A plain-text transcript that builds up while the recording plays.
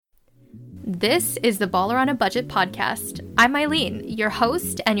This is the Baller on a Budget podcast. I'm Eileen, your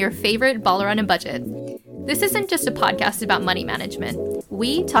host and your favorite baller on a budget. This isn't just a podcast about money management.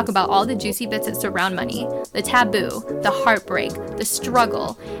 We talk about all the juicy bits that surround money, the taboo, the heartbreak, the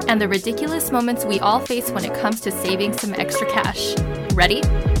struggle, and the ridiculous moments we all face when it comes to saving some extra cash. Ready?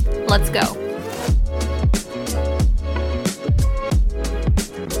 Let's go.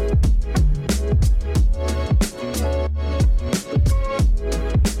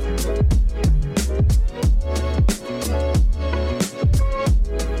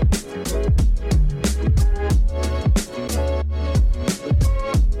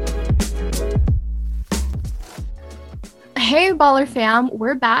 Hey Baller fam,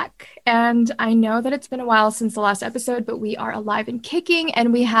 we're back, and I know that it's been a while since the last episode, but we are alive and kicking,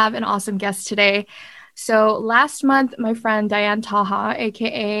 and we have an awesome guest today. So last month, my friend Diane Taha,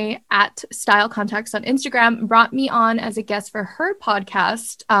 aka at Style Contacts on Instagram, brought me on as a guest for her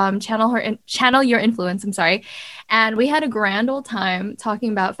podcast, Channel Your Influence. And we had a grand old time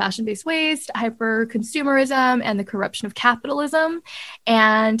talking about fashion-based waste, hyper consumerism, and the corruption of capitalism.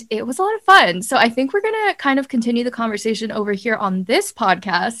 And it was a lot of fun. So I think we're going to kind of continue the conversation over here on this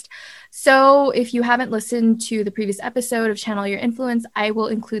podcast. So if you haven't listened to the previous episode of Channel Your Influence, I will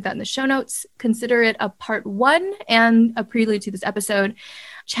include that in the show notes. Consider it a part 1 and a prelude to this episode.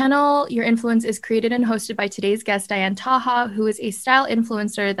 Channel Your Influence is created and hosted by today's guest, Diane Taha, who is a style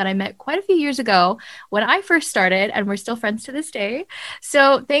influencer that I met quite a few years ago when I first started, and we're still friends to this day.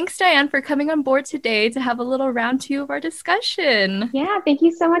 So thanks, Diane, for coming on board today to have a little round 2 of our discussion. Yeah, thank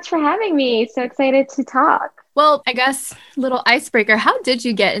you so much for having me. So excited to talk. Well, I guess little icebreaker. How did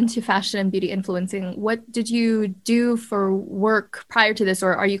you get into fashion and beauty influencing? What did you do for work prior to this,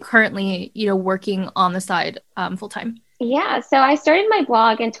 or are you currently, working on the side full time? Yeah, so I started my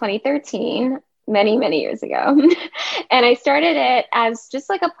blog in 2013, many, many years ago. And I started it as just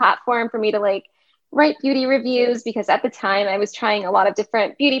like a platform for me to write beauty reviews, because at the time I was trying a lot of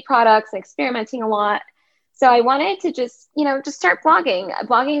different beauty products and experimenting a lot. So I wanted to just start blogging.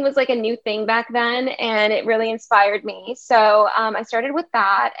 Blogging was like a new thing back then, and it really inspired me. So I started with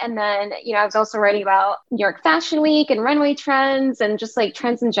that. And then, I was also writing about New York Fashion Week and runway trends and just like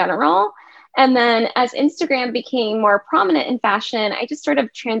trends in general. And then as Instagram became more prominent in fashion, I just sort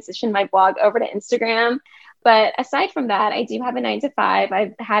of transitioned my blog over to Instagram. But aside from that, I do have a 9-to-5.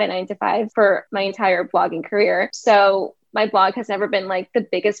 I've had a 9-to-5 for my entire blogging career. So my blog has never been like the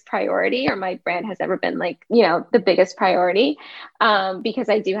biggest priority, or my brand has never been the biggest priority, because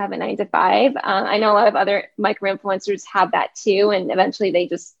I do have a 9-to-5. I know a lot of other micro influencers have that too. And eventually they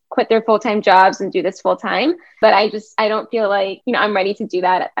just quit their full-time jobs and do this full time. But I don't feel like, I'm ready to do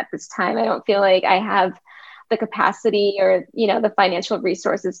that at this time. I don't feel like I have the capacity or, the financial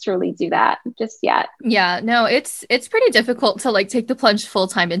resources to really do that just yet. Yeah, no, it's pretty difficult to take the plunge full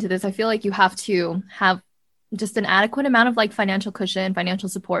time into this. I feel like you have to have just an adequate amount of financial cushion, financial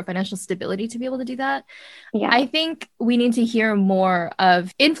support, financial stability to be able to do that. Yeah. I think we need to hear more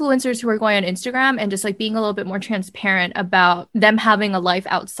of influencers who are going on Instagram and just being a little bit more transparent about them having a life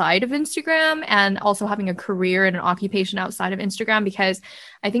outside of Instagram and also having a career and an occupation outside of Instagram, because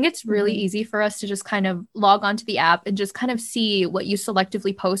I think it's really easy for us to just kind of log onto the app and just kind of see what you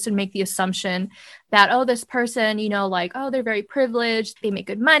selectively post and make the assumption that, oh, this person, they're very privileged, they make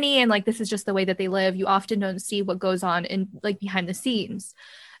good money, and this is just the way that they live. You often don't see what goes on in behind the scenes.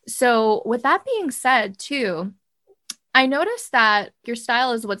 So with that being said too, I noticed that your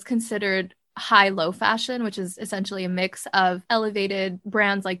style is what's considered high-low fashion, which is essentially a mix of elevated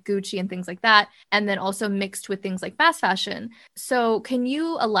brands like Gucci and things like that, and then also mixed with things like fast fashion. So can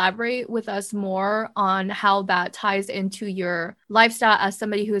you elaborate with us more on how that ties into your lifestyle as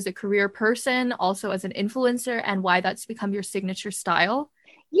somebody who is a career person, also as an influencer, and why that's become your signature style?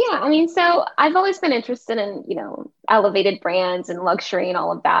 Yeah, so I've always been interested in, elevated brands and luxury and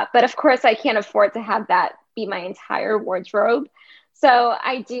all of that. But of course, I can't afford to have that be my entire wardrobe. So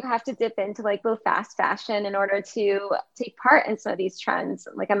I do have to dip into low fast fashion in order to take part in some of these trends.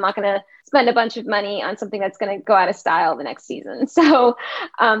 I'm not going to spend a bunch of money on something that's going to go out of style the next season. So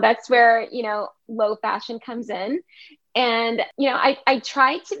that's where, low fashion comes in. And, I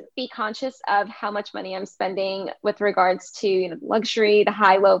try to be conscious of how much money I'm spending with regards to luxury, the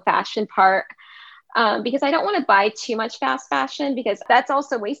high-low fashion part. Because I don't want to buy too much fast fashion, because that's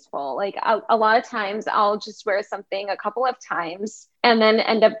also wasteful. A lot of times I'll just wear something a couple of times and then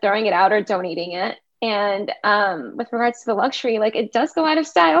end up throwing it out or donating it. And with regards to the luxury, it does go out of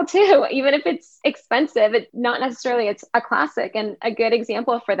style too, even if it's expensive. It's not necessarily it's a classic. And a good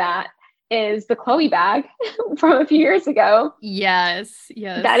example for that is the Chloe bag from a few years ago. Yes.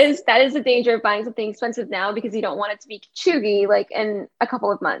 That is the danger of buying something expensive now, because you don't want it to be chuggy like in a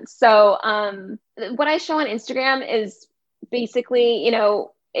couple of months. So what I show on Instagram is basically,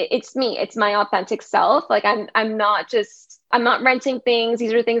 it's me, it's my authentic self. Like I'm not renting things.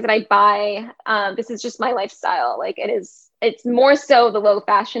 These are things that I buy. This is just my lifestyle. Like it's more so the low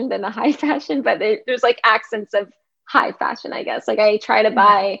fashion than the high fashion, but there's like accents of high fashion, I guess. Like I try to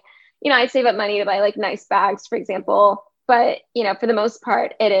buy, I save up money to buy like nice bags, for example. But, for the most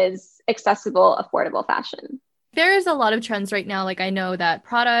part, it is accessible, affordable fashion. There's a lot of trends right now. Like I know that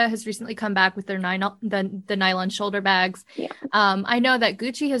Prada has recently come back with their the nylon shoulder bags. Yeah. I know that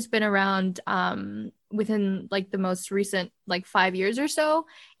Gucci has been around within like the most recent like 5 years or so.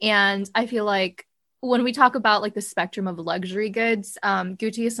 And I feel like when we talk about like the spectrum of luxury goods,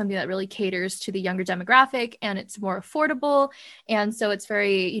 Gucci is something that really caters to the younger demographic, and it's more affordable. And so it's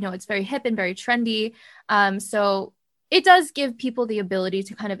very, it's very hip and very trendy. So it does give people the ability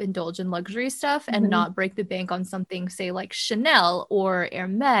to kind of indulge in luxury stuff and not break the bank on something, say like Chanel or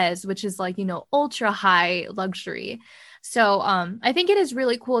Hermes, which is like, ultra high luxury. So I think it is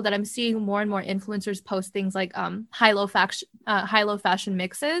really cool that I'm seeing more and more influencers post things like high-low fashion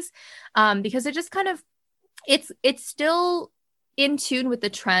mixes, because it just kind of, it's still in tune with the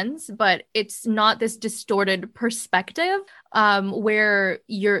trends, but it's not this distorted perspective where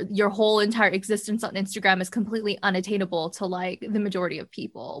your whole entire existence on Instagram is completely unattainable to like the majority of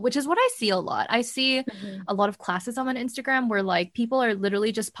people, which is what I see a lot. I see a lot of classes on Instagram where like people are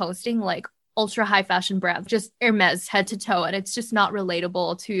literally just posting like ultra high fashion brands, just Hermes head to toe, and it's just not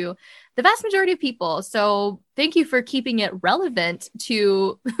relatable to the vast majority of people. So thank you for keeping it relevant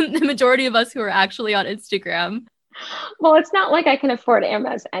to the majority of us who are actually on Instagram. Well, it's not like I can afford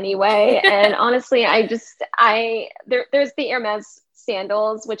Hermes anyway. And honestly, there's the Hermes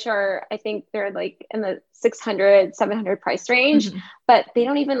sandals, which are, I think they're like in the 600, 700 price range, but they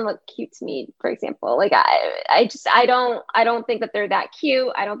don't even look cute to me, for example. Like I don't think that they're that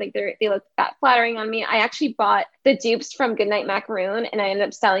cute. I don't think they look that flattering on me. I actually bought the dupes from Goodnight Macaroon, and I ended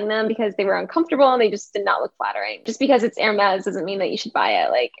up selling them because they were uncomfortable and they just did not look flattering. Just because it's Hermes doesn't mean that you should buy it.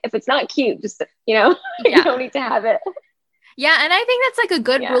 Like if it's not cute, just, you don't need to have it. Yeah, and I think that's like a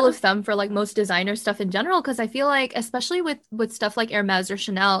good rule of thumb for like most designer stuff in general, because I feel like especially with stuff like Hermes or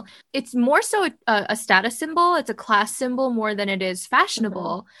Chanel, it's more so a status symbol, it's a class symbol more than it is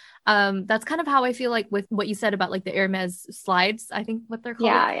fashionable. That's kind of how I feel like with what you said about like the Hermes slides, I think what they're called.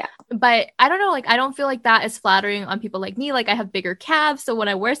 Yeah. But I don't know, like I don't feel like that is flattering on people like me. Like I have bigger calves, so when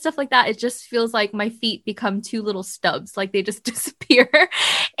I wear stuff like that, it just feels like my feet become two little stubs, like they just disappear.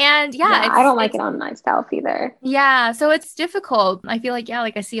 And I don't like it on myself either. Yeah, so it's difficult. I feel like,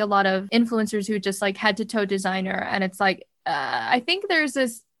 like I see a lot of influencers who just like head to toe designer, and it's like, I think there's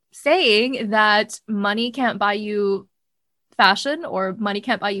this saying that money can't buy you fashion or money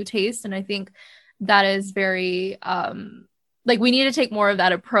can't buy you taste. And I think that is very, like we need to take more of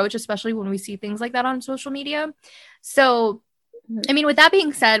that approach, especially when we see things like that on social media. So, I mean, with that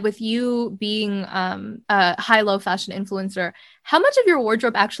being said, with you being a high-low fashion influencer, how much of your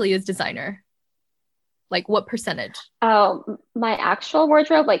wardrobe actually is designer? Like what percentage? Oh, my actual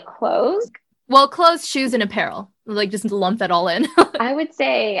wardrobe, like clothes? Well, clothes, shoes, and apparel. Like just lump that all in. I would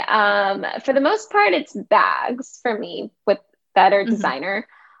say for the most part, it's bags for me with that are designer.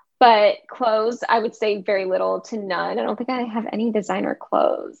 But clothes, I would say very little to none. I don't think I have any designer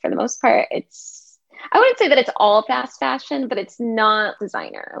clothes. For the most part, I wouldn't say that it's all fast fashion, but it's not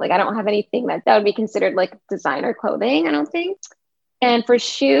designer. Like I don't have anything that would be considered like designer clothing, I don't think. And for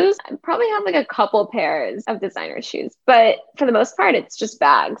shoes, I probably have like a couple pairs of designer shoes, but for the most part, it's just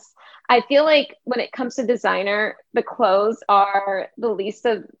bags. I feel like when it comes to designer, the clothes are the least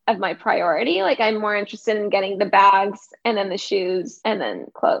of my priority. Like I'm more interested in getting the bags and then the shoes and then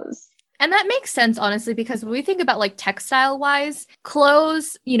clothes. And that makes sense, honestly, because when we think about like textile wise,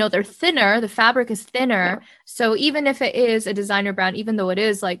 clothes, they're thinner, the fabric is thinner. Yeah. So even if it is a designer brand, even though it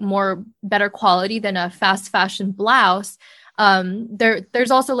is like better quality than a fast fashion blouse,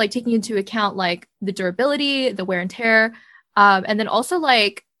 there's also like taking into account like the durability, the wear and tear, and then also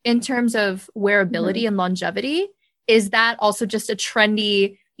like in terms of wearability and longevity, is that also just a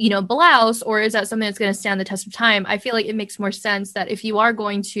trendy, blouse, or is that something that's going to stand the test of time? I feel like it makes more sense that if you are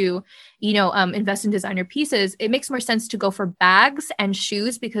going to, invest in designer pieces, it makes more sense to go for bags and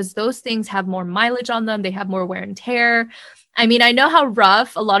shoes because those things have more mileage on them. They have more wear and tear. I mean, I know how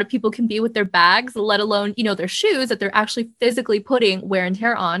rough a lot of people can be with their bags, let alone, their shoes that they're actually physically putting wear and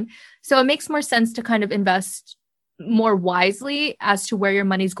tear on. So it makes more sense to kind of invest more wisely as to where your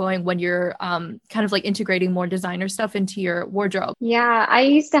money's going when you're kind of like integrating more designer stuff into your wardrobe. Yeah, I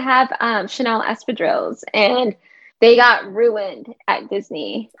used to have Chanel espadrilles and they got ruined at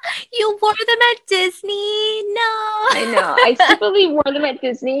Disney. You wore them at Disney? I No. know. I stupidly wore them at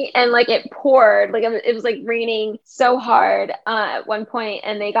Disney and like it poured. Like it was like raining so hard at one point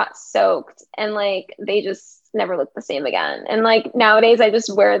and they got soaked and like they just never looked the same again. And like nowadays I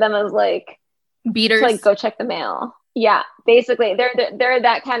just wear them as like to like Beaters. go check the mail. Yeah, basically they're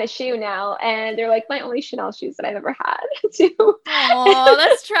that kind of shoe now, and they're like my only Chanel shoes that I've ever had too. Oh,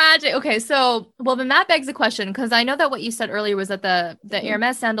 that's tragic. Okay, so well then that begs the question because I know that what you said earlier was that the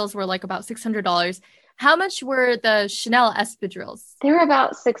Hermes sandals were like about $600. How much were the Chanel espadrilles? They were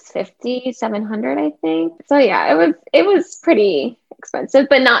about 650, 700, I think. So yeah, it was pretty expensive,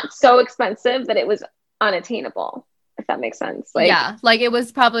 but not so expensive that it was unattainable, if that makes sense. Like Yeah, like it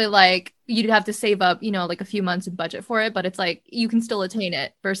was probably like you'd have to save up, like a few months of budget for it, but it's like you can still attain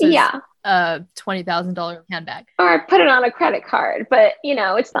it versus yeah, a $20,000 handbag. or put it on a credit card, but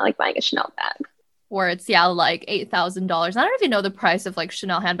it's not like buying a Chanel bag. Or it's like $8,000. I don't even know the price of like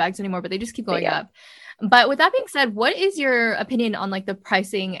Chanel handbags anymore, but they just keep going up. But with that being said, what is your opinion on like the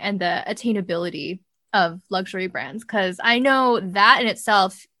pricing and the attainability of luxury brands? Because I know that in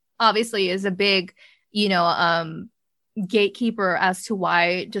itself obviously is a big, gatekeeper as to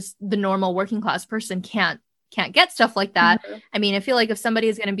why just the normal working class person can't get stuff like that. Mm-hmm. I mean, I feel like if somebody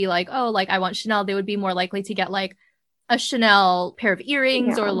is going to be like, oh, like I want Chanel, they would be more likely to get like a Chanel pair of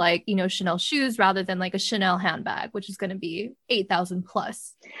earrings or like, Chanel shoes rather than like a Chanel handbag, which is going to be 8,000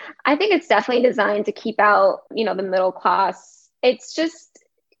 plus. I think it's definitely designed to keep out, the middle class. It's just,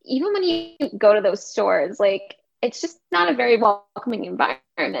 even when you go to those stores, like, it's just not a very welcoming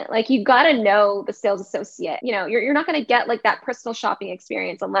environment. Like, you got to know the sales associate. You're not going to get like that personal shopping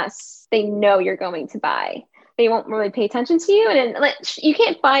experience unless they know you're going to buy. They won't really pay attention to you. And like, you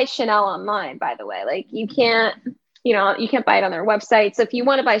can't buy Chanel online, by the way. Like, you can't buy it on their website. So if you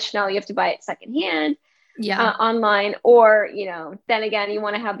want to buy Chanel, you have to buy it secondhand. Online, or then again, you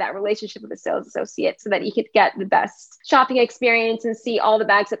want to have that relationship with a sales associate so that you could get the best shopping experience and see all the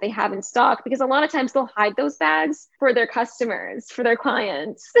bags that they have in stock, because a lot of times they'll hide those bags for their customers, for their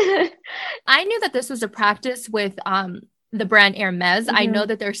clients. I knew that this was a practice with the brand Hermes. Mm-hmm. I know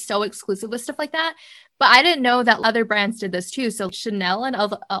that they're so exclusive with stuff like that, but I didn't know that other brands did this too. So Chanel and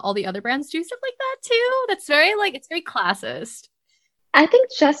all the other brands do stuff like that too. That's it's very classist. I think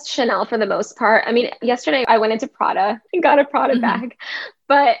just Chanel for the most part. I mean, yesterday I went into Prada and got a Prada bag,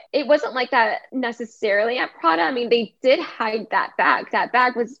 but it wasn't like that necessarily at Prada. I mean, they did hide that bag. That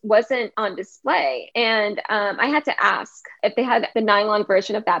bag wasn't on display. And I had to ask if they had the nylon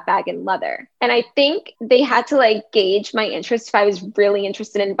version of that bag in leather. And I think they had to like gauge my interest if I was really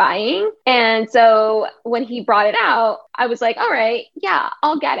interested in buying. And so when he brought it out, I was like, all right, yeah,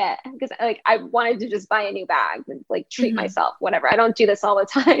 I'll get it. Because like I wanted to just buy a new bag and like treat myself, whatever. I don't do this all the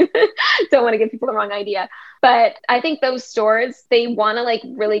time. Don't want to give people the wrong idea. But I think those stores, they want to like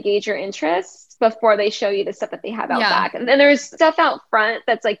really gauge your interest before they show you the stuff that they have out back. And then there's stuff out front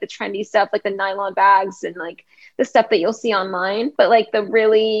that's like the trendy stuff, like the nylon bags and like the stuff that you'll see online. But like the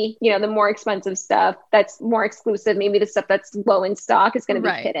really, the more expensive stuff that's more exclusive, maybe the stuff that's low in stock is going to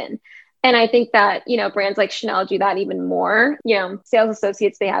be hidden. And I think that, brands like Chanel do that even more. Sales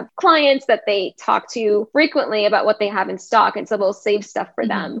associates, they have clients that they talk to frequently about what they have in stock. And so they'll save stuff for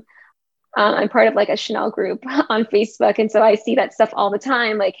them. I'm part of like a Chanel group on Facebook. And so I see that stuff all the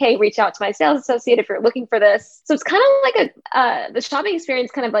time. Like, hey, reach out to my sales associate if you're looking for this. So it's kind of like the shopping experience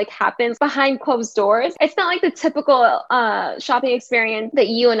kind of like happens behind closed doors. It's not like the typical shopping experience that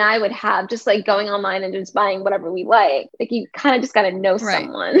you and I would have, just like going online and just buying whatever we like. Like you kind of just got to know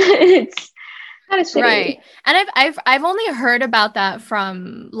someone. It's kind of shitty. Right. And I've only heard about that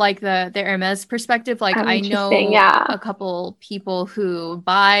from like the Hermes perspective. Like I know a couple people who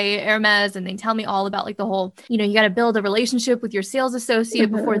buy Hermes and they tell me all about like the whole, you got to build a relationship with your sales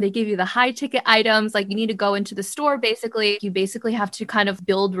associate before they give you the high ticket items. Like you need to go into the store. Basically, you basically have to kind of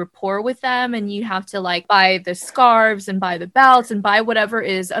build rapport with them, and you have to like buy the scarves and buy the belts and buy whatever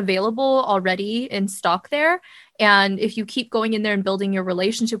is available already in stock there. And if you keep going in there and building your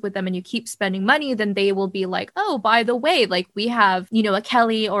relationship with them and you keep spending money, then they will be like, oh, by the way, like we have, a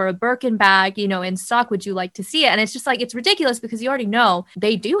Kelly or a Birkin bag, in stock. Would you like to see it? And it's just like, it's ridiculous because you already know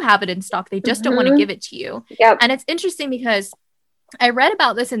they do have it in stock. They just don't want to give it to you. Yep. And it's interesting because I read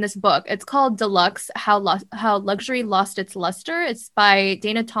about this in this book. It's called Deluxe, How Luxury Lost Its Luster. It's by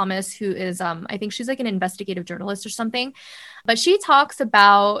Dana Thomas, who is, I think she's like an investigative journalist or something. But she talks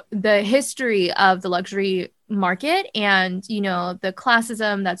about the history of the luxury market and, the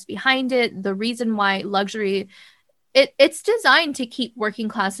classism that's behind it, the reason why luxury It's designed to keep working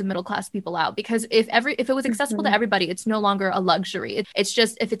class and middle class people out, because if it was accessible to everybody, it's no longer a luxury. It's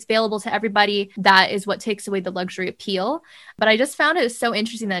just, if it's available to everybody, that is what takes away the luxury appeal. But I just found it so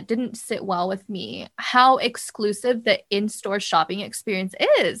interesting that it didn't sit well with me how exclusive the in-store shopping experience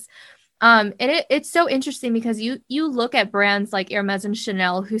is. And it's so interesting because you look at brands like Hermes and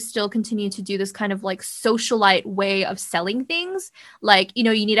Chanel who still continue to do this kind of like socialite way of selling things. Like, you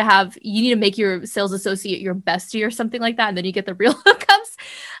need to make your sales associate your bestie or something like that, and then you get the real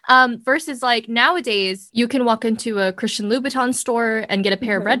hookups. Versus like nowadays, you can walk into a Christian Louboutin store and get a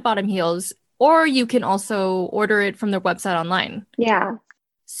pair of red bottom heels, or you can also order it from their website online. Yeah.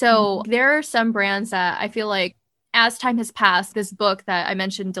 So there are some brands that I feel like, as time has passed, this book that I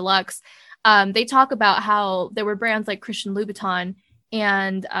mentioned, Deluxe, they talk about how there were brands like Christian Louboutin,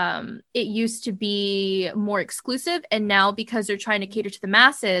 and it used to be more exclusive. And now, because they're trying to cater to the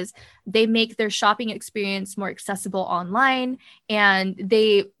masses, they make their shopping experience more accessible online. And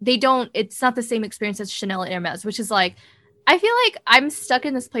it's not the same experience as Chanel and Hermes, which is like, I feel like I'm stuck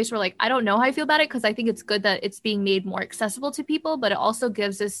in this place where like, I don't know how I feel about it, because I think it's good that it's being made more accessible to people, but it also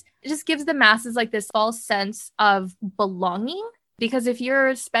gives the masses like this false sense of belonging. Because if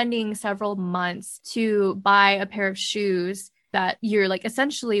you're spending several months to buy a pair of shoes, that you're like,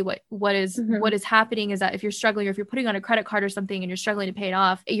 essentially what is happening is that if you're struggling, or if you're putting on a credit card or something and you're struggling to pay it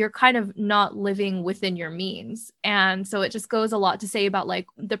off, you're kind of not living within your means. And so it just goes a lot to say about like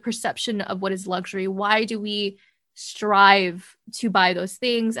the perception of what is luxury. Why do we strive to buy those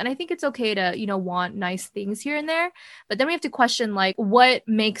things? And I think it's okay to, want nice things here and there, but then we have to question like, what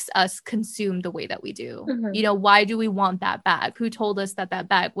makes us consume the way that we do? Why do we want that bag? Who told us that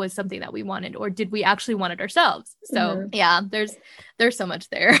bag was something that we wanted, or did we actually want it ourselves? So yeah, there's so much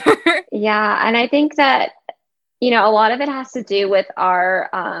there. Yeah. And I think that, a lot of it has to do with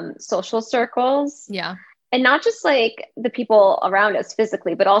our social circles. Yeah. And not just like the people around us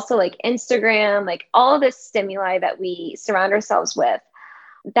physically, but also like Instagram, like all of this stimuli that we surround ourselves with.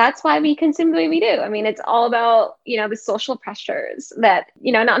 That's why we consume the way we do. I mean, it's all about, the social pressures that,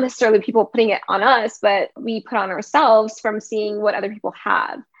 not necessarily people putting it on us, but we put on ourselves from seeing what other people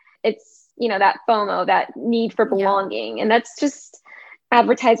have. It's, that FOMO, that need for belonging. Yeah. And that's just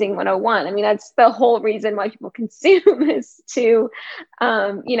advertising 101. I mean, that's the whole reason why people consume, is to,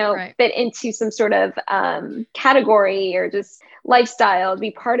 fit into some sort of category or just lifestyle, to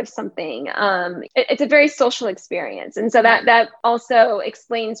be part of something. It's a very social experience. And so that also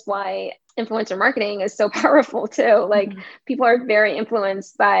explains why influencer marketing is so powerful too. Like people are very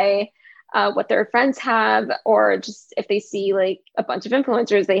influenced by what their friends have, or just if they see like a bunch of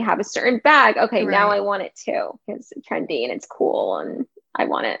influencers, they have a certain bag. Okay, now I want it too, because it's trendy and it's cool and I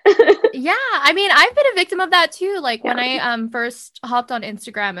want it. Yeah. I mean, I've been a victim of that too. Like when I first hopped on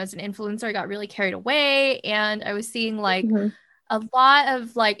Instagram as an influencer, I got really carried away, and I was seeing like a lot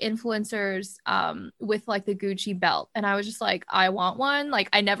of like influencers with like the Gucci belt. And I was just like, I want one. Like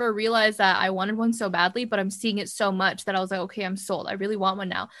I never realized that I wanted one so badly, but I'm seeing it so much that I was like, okay, I'm sold. I really want one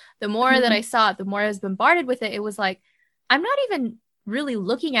now. The more that I saw it, the more I was bombarded with it. It was like, I'm not even really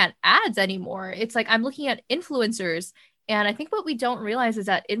looking at ads anymore. It's like, I'm looking at influencers. And I think what we don't realize is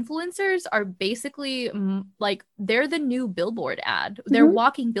that influencers are basically like, they're the new billboard ad. They're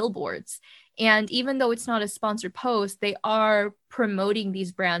walking billboards. And even though it's not a sponsored post, they are promoting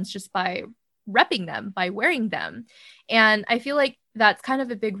these brands just by repping them, by wearing them. And I feel like that's kind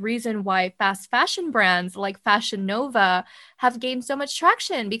of a big reason why fast fashion brands like Fashion Nova have gained so much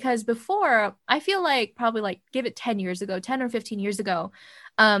traction. Because before, I feel like probably like give it 10 or 15 years ago,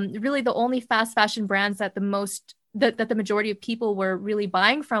 really the only fast fashion brands that the majority of people were really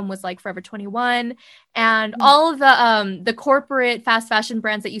buying from was like Forever 21 and all of the corporate fast fashion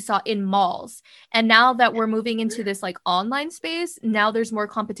brands that you saw in malls. And now that we're moving into this like online space, now there's more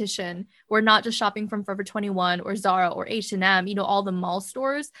competition. We're not just shopping from Forever 21 or Zara or H&M, all the mall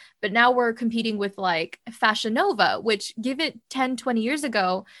stores, but now we're competing with like Fashion Nova, which give it 10, 20 years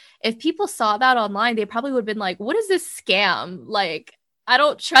ago, if people saw that online, they probably would have been like, what is this scam? Like, I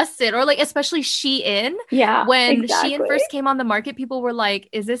don't trust it. Or like, especially Shein. Yeah. When exactly. Shein first came on the market, people were like,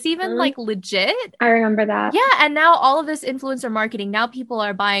 is this even like legit? I remember that. Yeah. And now all of this influencer marketing, now people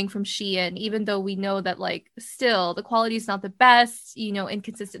are buying from Shein, even though we know that like still the quality is not the best,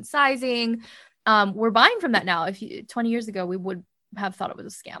 inconsistent sizing. We're buying from that now. 20 years ago, we would have thought it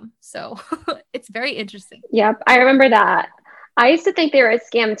was a scam. So it's very interesting. Yep. I remember that. I used to think they were a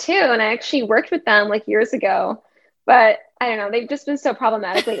scam too. And I actually worked with them like years ago. But I don't know, they've just been so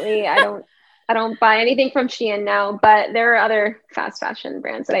problematic lately. I don't buy anything from Shein now, but there are other fast fashion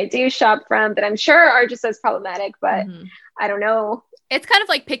brands that I do shop from that I'm sure are just as problematic, but I don't know It's kind of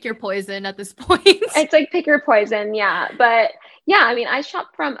like pick your poison at this point. It's like pick your poison. Yeah. But yeah, I mean, I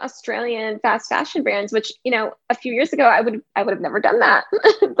shop from Australian fast fashion brands, which, you know, a few years ago, I would have never done that,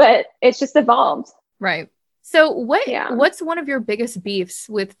 but it's just evolved. Right. So Yeah. what's one of your biggest beefs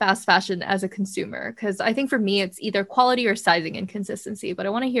with fast fashion as a consumer? Because I think for me, it's either quality or sizing inconsistency, but I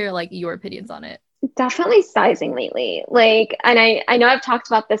want to hear like your opinions on it. Definitely sizing lately. Like, and I know I've talked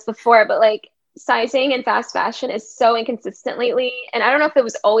about this before, but like sizing in fast fashion is so inconsistent lately. And I don't know if it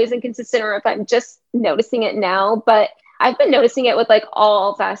was always inconsistent or if I'm just noticing it now, but I've been noticing it with like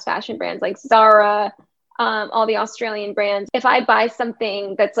all fast fashion brands like Zara, all the Australian brands. If I buy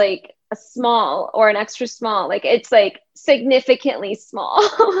something that's like a small or an extra small, like it's like significantly small,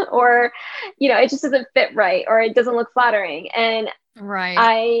 or, you know, it just doesn't fit right, or it doesn't look flattering. And Right.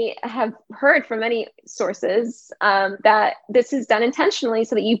 I have heard from many sources that this is done intentionally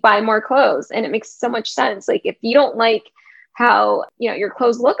so that you buy more clothes, and it makes so much sense. Like if you don't like how, you know, your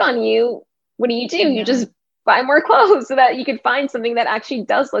clothes look on you, what do? Yeah. You just buy more clothes so that you can find something that actually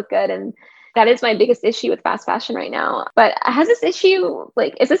does look good. And that is my biggest issue with fast fashion right now. But has this issue,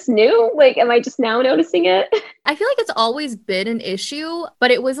 like, is this new? Like, am I just now noticing it? I feel like it's always been an issue,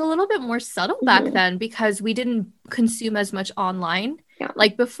 but it was a little bit more subtle back then because we didn't consume as much online. Yeah.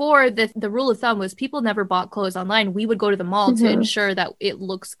 Like before, the rule of thumb was people never bought clothes online. We would go to the mall to ensure that it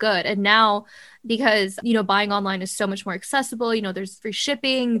looks good. And now, because, you know, buying online is so much more accessible, you know, there's free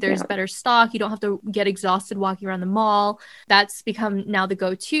shipping, there's better stock. You don't have to get exhausted walking around the mall. That's become now the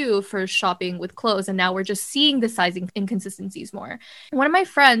go-to for shopping with clothes. And now we're just seeing the sizing inconsistencies more. One of my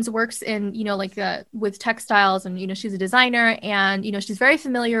friends works in, you know, like with textiles, and, you know, she's a designer, and, you know, she's very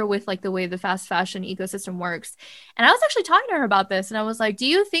familiar with like the way the fast fashion ecosystem works. And I was actually talking to her about this, and I was like, do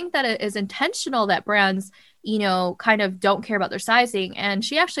you think that it is intentional that brands, you know, kind of don't care about their sizing? And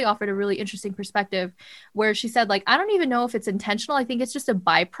she actually offered a really interesting perspective where she said, like, I don't even know if it's intentional. I think it's just a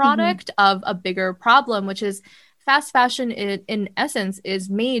byproduct of a bigger problem, which is fast fashion in essence is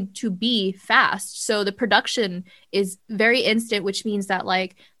made to be fast. So the production is very instant, which means that,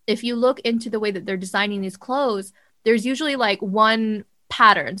 like, if you look into the way that they're designing these clothes, there's usually like one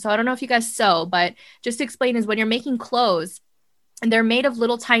pattern. So I don't know if you guys sew, but just to explain is when you're making clothes, and they're made of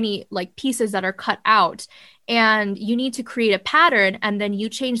little tiny like pieces that are cut out, and you need to create a pattern, and then you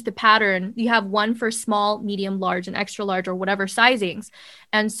change the pattern. You have one for small, medium, large, and extra large, or whatever sizings.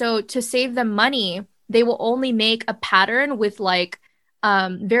 And so to save them money, they will only make a pattern with like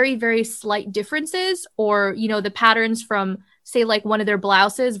very, very slight differences, or, you know, the patterns from, say, like one of their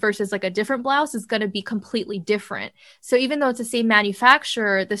blouses versus like a different blouse is going to be completely different. So even though it's the same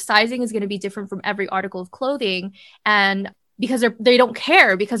manufacturer, the sizing is going to be different from every article of clothing. And because they don't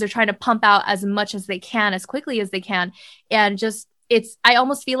care, because they're trying to pump out as much as they can, as quickly as they can. And just, I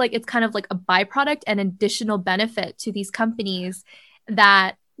almost feel like it's kind of like a byproduct and additional benefit to these companies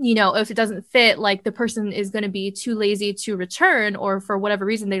that, you know, if it doesn't fit, like the person is going to be too lazy to return, or for whatever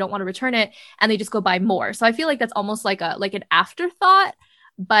reason, they don't want to return it, and they just go buy more. So I feel like that's almost like an afterthought.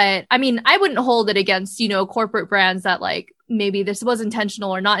 But I mean, I wouldn't hold it against, you know, corporate brands that like maybe this was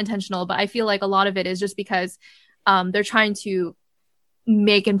intentional or not intentional, but I feel like a lot of it is just because they're trying to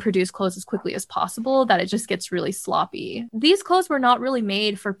make and produce clothes as quickly as possible, that it just gets really sloppy. These clothes were not really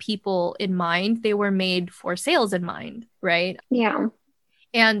made for people in mind. They were made for sales in mind, right? Yeah.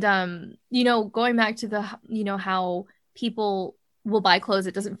 And, you know, going back to the, you know, how people will buy clothes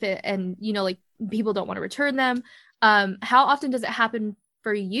that doesn't fit, and, you know, like people don't want to return them. How often does it happen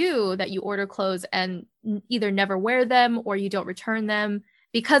for you that you order clothes and either never wear them or you don't return them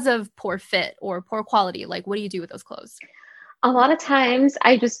because of poor fit or poor quality? Like, what do you do with those clothes? A lot of times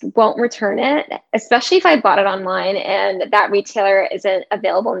I just won't return it, especially if I bought it online and that retailer isn't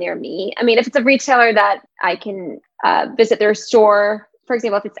available near me. I mean, if it's a retailer that I can visit their store, for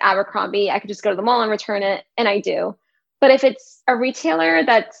example, if it's Abercrombie, I could just go to the mall and return it, and I do. But if it's a retailer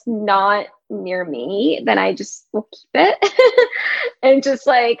that's not near me, then I just will keep it and just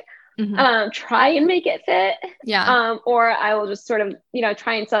like try and make it fit. Yeah. Or I will just sort of, you know,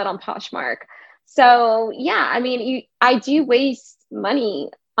 try and sell it on Poshmark. So yeah, I mean, I do waste money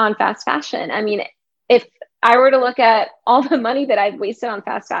on fast fashion. I mean, if I were to look at all the money that I've wasted on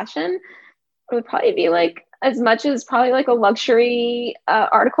fast fashion, it would probably be like as much as probably like a luxury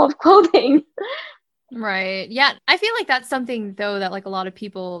article of clothing. Right. Yeah. I feel like that's something though that like a lot of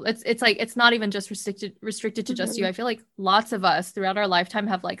people, it's like it's not even just restricted to just you. I feel like lots of us throughout our lifetime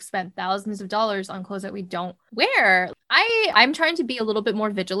have like spent thousands of dollars on clothes that we don't wear. I'm trying to be a little bit more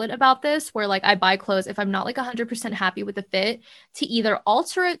vigilant about this, where like I buy clothes if I'm not like 100% happy with the fit, to either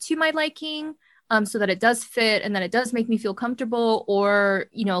alter it to my liking, so that it does fit and that it does make me feel comfortable, or,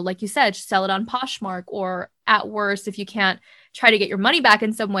 you know, like you said, just sell it on Poshmark, or at worst, if you can't try to get your money back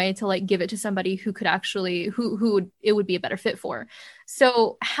in some way to like give it to somebody who could actually it would be a better fit for.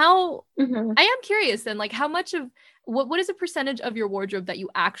 So how I am curious then, like how much of what is a percentage of your wardrobe that you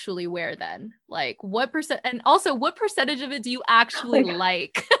actually wear then? Like what percent, and also what percentage of it do you actually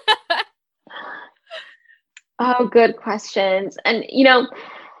like? Oh, good questions. And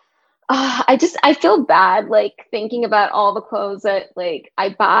I feel bad like thinking about all the clothes that like I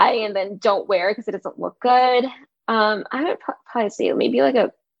buy and then don't wear because it doesn't look good. I would probably say maybe like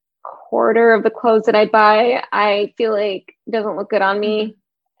a quarter of the clothes that I buy, I feel like doesn't look good on me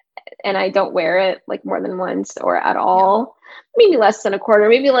and I don't wear it like more than once or at all. Maybe less than a quarter,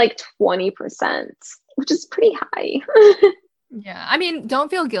 maybe like 20%, which is pretty high. Yeah. I mean, don't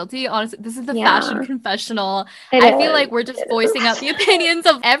feel guilty. Honestly, this is the Yeah, fashion confessional. it I feel like is. we're just It voicing out is. the opinions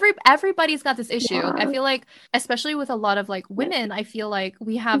of everybody's got this issue. I Yeah. feel like, especially with a lot of like women, I feel like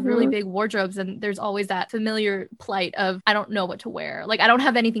we have really Hmm. big wardrobes and there's always that familiar plight of, I don't know what to wear. Like, I don't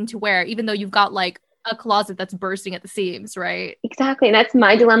have anything to wear, even though you've got like a closet that's bursting at the seams, right? Exactly. And that's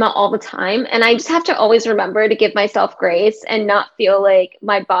my dilemma all the time. And I just have to always remember to give myself grace and not feel like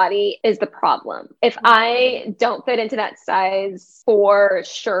my body is the problem. If I don't fit into that size 4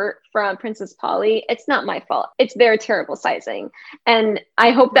 shirt from Princess Polly, it's not my fault. It's their terrible sizing. And I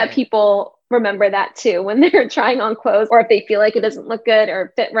hope that Right. people remember that too when they're trying on clothes, or if they feel like it doesn't look good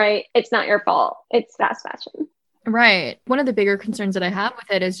or fit right, it's not your fault. It's fast fashion. Right. One of the bigger concerns that I have with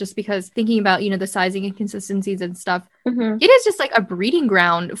it is just because thinking about, the sizing inconsistencies and stuff, Hmm. it is just like a breeding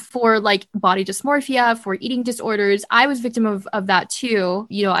ground for like body dysmorphia, for eating disorders. I was victim of that too.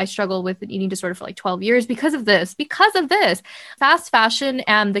 I struggled with an eating disorder for like 12 years because of this, fast fashion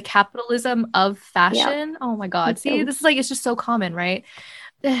and the capitalism of Yeah, fashion. Oh my me God. See, too. this is like, it's just so common, right?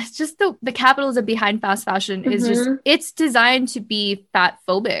 It's just the capitalism behind fast fashion is just Hmm. it's designed to be fat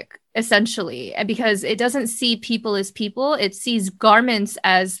phobic essentially, and because it doesn't see people as people, it sees garments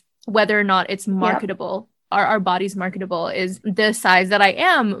as whether or not it's Yep. marketable. Are our bodies marketable? Is the size that I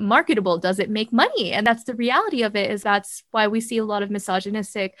am marketable? Does it make money? And that's the reality of it, is that's why we see a lot of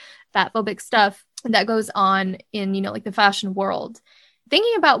misogynistic fat phobic stuff that goes on in like the fashion world.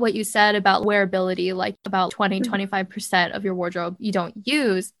 Thinking about what you said about wearability, like about 20-25% of your wardrobe you don't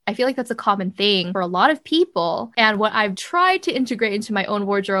use, I feel like that's a common thing for a lot of people. And what I've tried to integrate into my own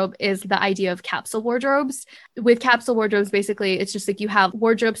wardrobe is the idea of capsule wardrobes. With capsule wardrobes, basically, it's just like you have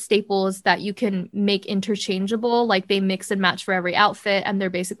wardrobe staples that you can make interchangeable, like they mix and match for every outfit. And they're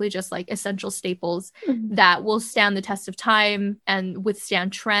basically just like essential staples Hmm. that will stand the test of time and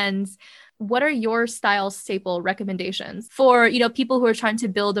withstand trends. What are your style staple recommendations for, people who are trying to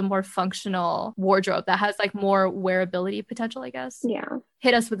build a more functional wardrobe that has like more wearability potential, I guess? Yeah.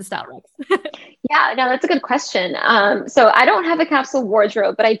 Hit us with the style recs. Yeah, no, that's a good question. So I don't have a capsule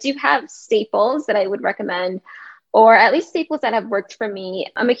wardrobe, but I do have staples that I would recommend, or at least staples that have worked for me.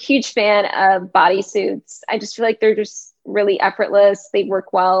 I'm a huge fan of bodysuits. I just feel like they're just really effortless. They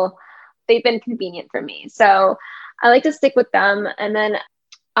work well. They've been convenient for me. So I like to stick with them. And then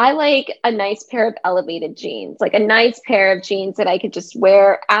I like a nice pair of elevated jeans, like a nice pair of jeans that I could just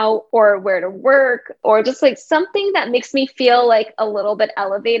wear out or wear to work, or just like something that makes me feel like a little bit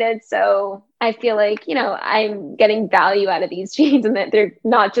elevated. So I feel like, I'm getting value out of these jeans and that they're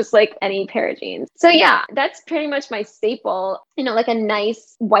not just like any pair of jeans. So yeah, that's pretty much my staple, like a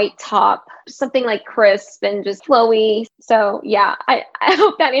nice white top, something like crisp and just flowy. So yeah, I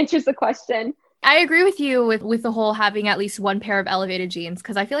hope that answers the question. I agree with you with the whole having at least one pair of elevated jeans,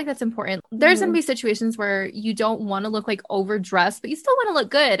 because I feel like that's important. There's going to Mhm. be situations where you don't want to look like overdressed, but you still want to look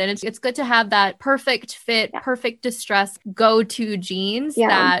good. And it's good to have that perfect fit, Yeah. perfect distress go-to jeans Yeah.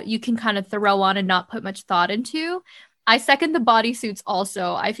 that you can kind of throw on and not put much thought into. I second the bodysuits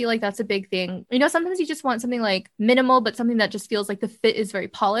also. I feel like that's a big thing. Sometimes you just want something like minimal, but something that just feels like the fit is very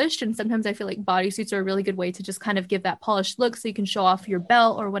polished. And sometimes I feel like bodysuits are a really good way to just kind of give that polished look so you can show off your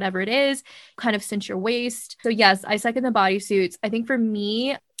belt or whatever it is, kind of cinch your waist. So yes, I second the bodysuits. I think for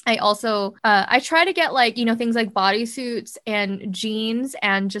me, I also I try to get like things like bodysuits and jeans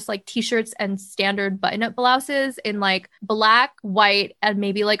and just like t-shirts and standard button-up blouses in like black, white, and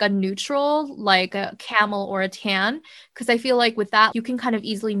maybe like a neutral, like a camel or a tan, because I feel like with that you can kind of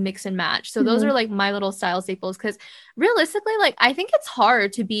easily mix and match. So those are Mhm. like my little style staples, because realistically, like I think it's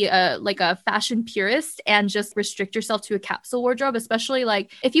hard to be a fashion purist and just restrict yourself to a capsule wardrobe, especially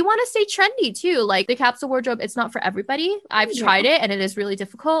like if you want to stay trendy too. Like the capsule wardrobe, it's not for everybody. I've Yeah. tried it and it is really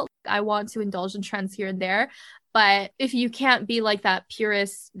difficult. I want to indulge in trends here and there. But if you can't be like that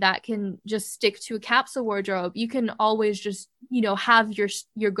purist that can just stick to a capsule wardrobe, you can always just, have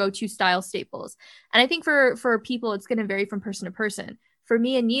your go-to style staples. And I think for people, it's going to vary from person to person. for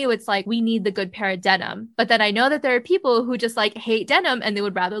me and you, it's like, we need the good pair of denim. But then I know that there are people who just like hate denim and they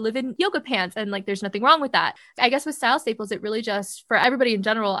would rather live in yoga pants. And like, there's nothing wrong with that. I guess with style staples, it really just, for everybody in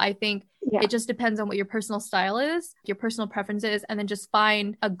general, I think Yeah. it just depends on what your personal style is, your personal preferences, and then just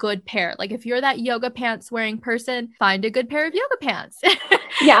find a good pair. Like if you're that yoga pants wearing person, find a good pair of yoga pants.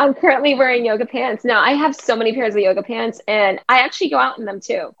 Yeah, I'm currently wearing yoga pants. Now, I have so many pairs of yoga pants and I actually go out in them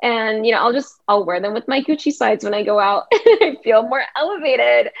too. And, I'll wear them with my Gucci slides when I go out. I feel more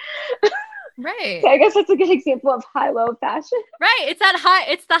elevated. Right. So I guess that's a good example of high-low fashion. Right.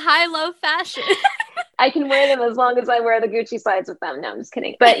 It's the high-low fashion. I can wear them as long as I wear the Gucci slides with them. No, I'm just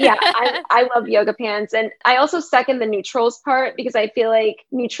kidding. But yeah, I love yoga pants. And I also second the neutrals part because I feel like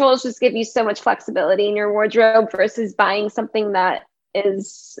neutrals just give you so much flexibility in your wardrobe versus buying something that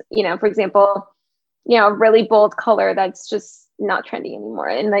is, for example, a really bold color that's just not trendy anymore.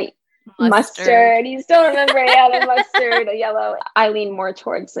 And like mustard. You still remember? Yeah, the mustard, the yellow. I lean more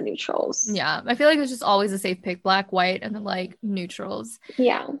towards the neutrals. Yeah, I feel like it's just always a safe pick, black, white, and then like neutrals.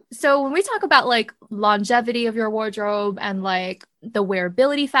 Yeah. So when we talk about like longevity of your wardrobe and like the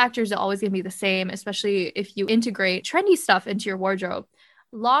wearability factors are always going to be the same, especially if you integrate trendy stuff into your wardrobe.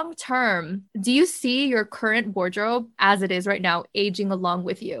 Long term, do you see your current wardrobe as it is right now aging along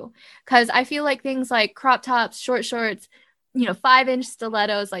with you? Because I feel like things like crop tops, short shorts, 5-inch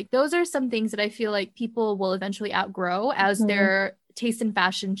stilettos, like those are some things that I feel like people will eventually outgrow as their taste in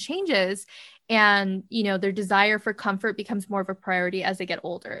fashion changes and, their desire for comfort becomes more of a priority as they get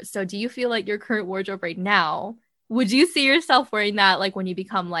older. So do you feel like your current wardrobe right now, would you see yourself wearing that like when you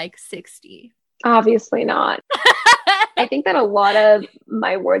become like 60? Obviously not. I think that a lot of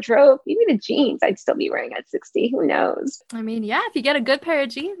my wardrobe, maybe the jeans, I'd still be wearing at 60. Who knows? I mean, yeah, if you get a good pair of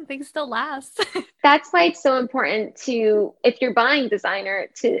jeans, things still last. That's why it's so important to, if you're buying designer,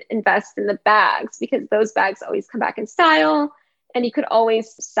 to invest in the bags because those bags always come back in style and you could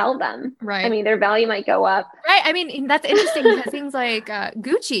always sell them. Right. I mean, their value might go up. Right. I mean, that's interesting because things like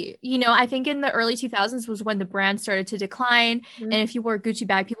Gucci, I think in the early 2000s was when the brand started to decline. And if you wore a Gucci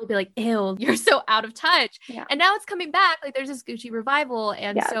bag, people would be like, ew, you're so out of touch. Yeah. And now it's coming back. Like there's this Gucci revival.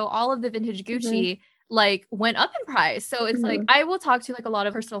 And so all of the vintage Gucci like went up in price. So it's like, I will talk to like a lot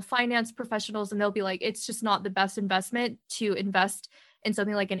of personal finance professionals and they'll be like, it's just not the best investment to invest in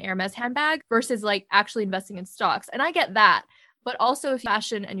something like an Hermes handbag versus like actually investing in stocks. And I get that. But also if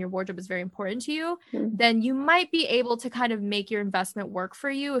fashion and your wardrobe is very important to you, then you might be able to kind of make your investment work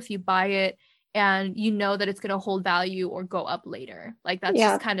for you if you buy it and you know that it's going to hold value or go up later. Like that's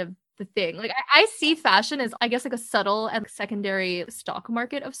just kind of the thing. Like I see fashion as, I guess, like a subtle and secondary stock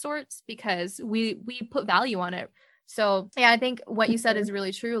market of sorts because we put value on it. So yeah, I think what you said is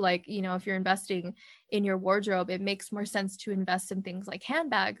really true. Like, if you're investing in your wardrobe, it makes more sense to invest in things like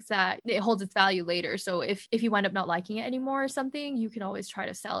handbags that it holds its value later. So if you wind up not liking it anymore or something, you can always try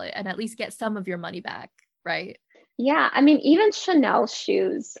to sell it and at least get some of your money back, right? Yeah. I mean, even Chanel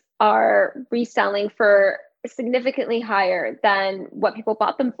shoes are reselling for significantly higher than what people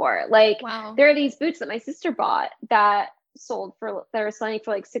bought them for. Like there are these boots that my sister bought that are selling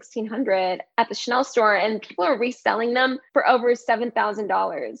for like $1,600 at the Chanel store, and people are reselling them for over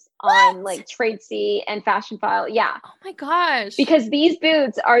 $7,000 on like Tradesy and Fashion File. Yeah. Oh my gosh. Because these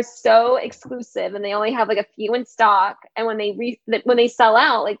boots are so exclusive and they only have like a few in stock. And when they sell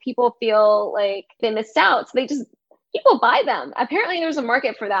out, like people feel like they missed out. So people buy them. Apparently there's a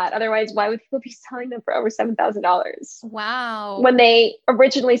market for that. Otherwise, why would people be selling them for over $7,000? Wow. When they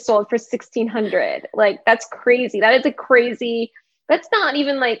originally sold for $1,600. Like that's crazy. That's not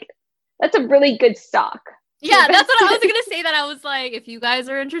even like, that's a really good stock. Yeah, that's what I was going to say. That I was like, if you guys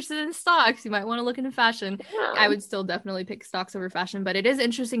are interested in stocks, you might want to look into fashion. Yeah. I would still definitely pick stocks over fashion, but it is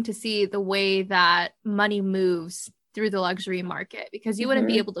interesting to see the way that money moves through the luxury market because you wouldn't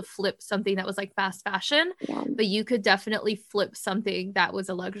be able to flip something that was like fast fashion, but you could definitely flip something that was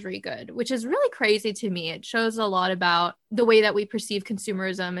a luxury good, which is really crazy to me. It shows a lot about the way that we perceive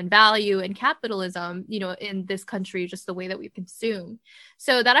consumerism and value and capitalism, in this country, just the way that we consume.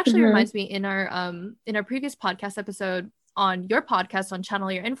 So that actually reminds me in our previous podcast episode on your podcast on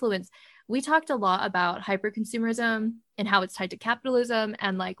Channel Your Influence, we talked a lot about hyperconsumerism and how it's tied to capitalism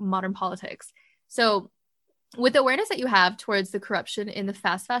and like modern politics. So with the awareness that you have towards the corruption in the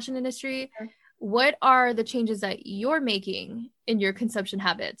fast fashion industry, what are the changes that you're making in your consumption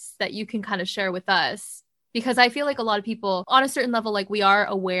habits that you can kind of share with us? Because I feel like a lot of people on a certain level, like we are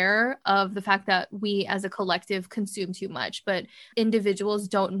aware of the fact that we as a collective consume too much, but individuals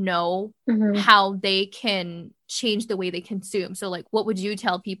don't know how they can change the way they consume. So like, what would you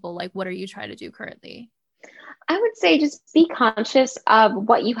tell people? Like, what are you trying to do currently? I would say just be conscious of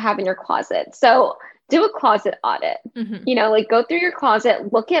what you have in your closet. So do a closet audit. You know, like go through your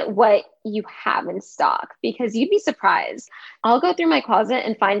closet, look at what you have in stock, because you'd be surprised. I'll go through my closet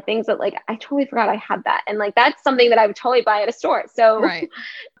and find things that like, I totally forgot I had that. And like, that's something that I would totally buy at a store. So,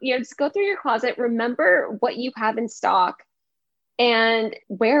 you know, just go through your closet, remember what you have in stock and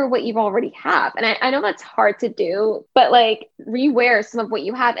wear what you already have. And I know that's hard to do, but like rewear some of what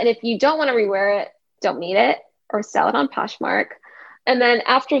you have. And if you don't want to rewear it, donate it or sell it on Poshmark. And then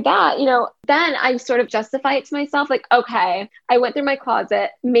after that, you know, then I sort of justify it to myself. Like, okay, I went through my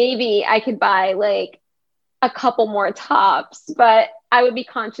closet. Maybe I could buy like a couple more tops, but I would be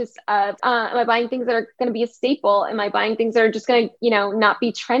conscious of, am I buying things that are going to be a staple? Am I buying things that are just going to, you know, not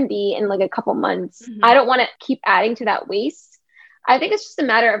be trendy in like a couple months? I don't want to keep adding to that waste. I think it's just a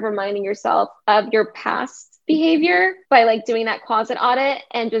matter of reminding yourself of your past behavior by like doing that closet audit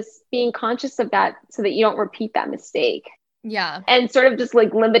and just being conscious of that so that you don't repeat that mistake. Yeah. And sort of just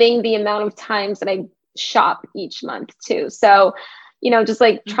like limiting the amount of times that I shop each month too. So, you know, just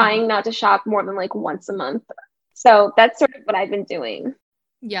like trying not to shop more than like once a month. So that's sort of what I've been doing.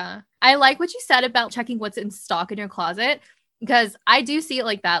 Yeah. I like what you said about checking what's in stock in your closet, because I do see it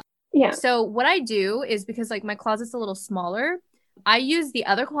like that. Yeah. So what I do is, because like my closet's a little smaller, I use the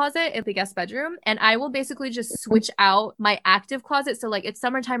other closet in the guest bedroom, and I will basically just switch out my active closet. So like it's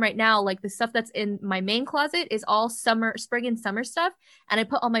summertime right now, like the stuff that's in my main closet is all spring and summer stuff. And I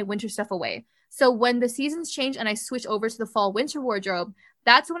put all my winter stuff away. So when the seasons change and I switch over to the fall winter wardrobe,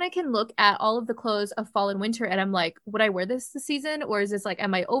 that's when I can look at all of the clothes of fall and winter. And I'm like, would I wear this season? Or is this like,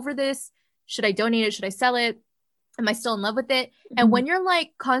 am I over this? Should I donate it? Should I sell it? Am I still in love with it? And when you're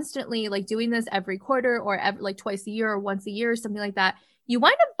like constantly like doing this every quarter or like twice a year or once a year or something like that, you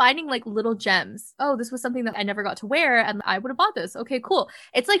wind up finding like little gems. Oh, this was something that I never got to wear and I would have bought this. Okay, cool.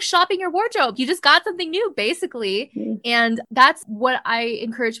 It's like shopping your wardrobe. You just got something new basically. And that's what I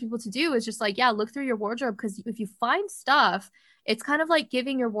encourage people to do, is just like, yeah, look through your wardrobe, because if you find stuff, it's kind of like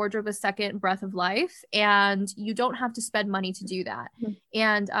giving your wardrobe a second breath of life, and you don't have to spend money to do that.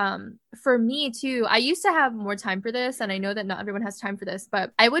 And for me too, I used to have more time for this, and I know that not everyone has time for this,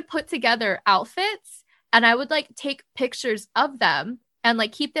 but I would put together outfits and I would like take pictures of them and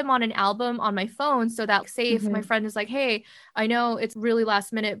like keep them on an album on my phone, so that say if my friend is like, hey, I know it's really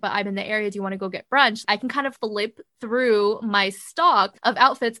last minute, but I'm in the area, do you want to go get brunch? I can kind of flip through my stock of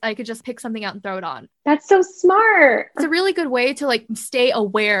outfits. I could just pick something out and throw it on. That's so smart. It's a really good way to like stay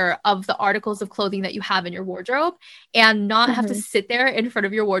aware of the articles of clothing that you have in your wardrobe and not have to sit there in front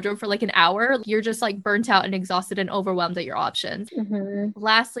of your wardrobe for like an hour. You're just like burnt out and exhausted and overwhelmed at your options.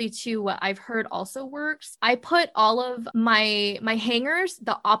 Lastly, too, what I've heard also works, I put all of my hangers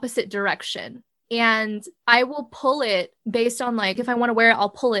the opposite direction. And I will pull it based on like, if I want to wear it, I'll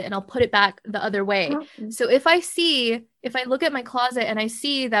pull it and I'll put it back the other way. So if I look at my closet and I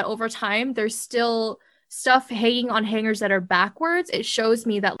see that over time, there's still stuff hanging on hangers that are backwards, it shows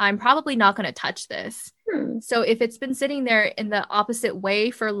me that I'm probably not going to touch this. So if it's been sitting there in the opposite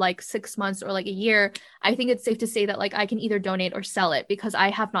way for like 6 months or like a year, I think it's safe to say that like I can either donate or sell it because I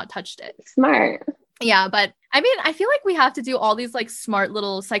have not touched it. Smart. Yeah, but I mean, I feel like we have to do all these like smart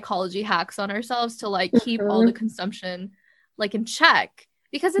little psychology hacks on ourselves to like keep all the consumption like in check,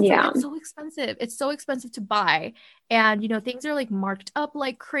 because it's like, it's so expensive. It's so expensive to buy. And, you know, things are like marked up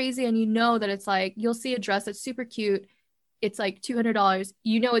like crazy. And you know that it's like, you'll see a dress that's super cute. It's like $200.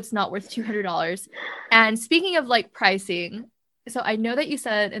 You know, it's not worth $200. And speaking of like pricing, so I know that you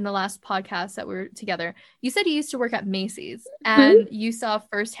said in the last podcast that we're together, you said you used to work at Macy's and you saw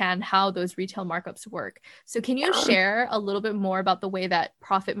firsthand how those retail markups work. So can you share a little bit more about the way that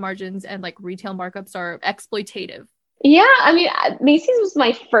profit margins and like retail markups are exploitative? Yeah, I mean, Macy's was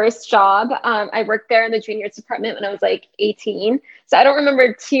my first job. I worked there in the juniors department when I was like 18. So I don't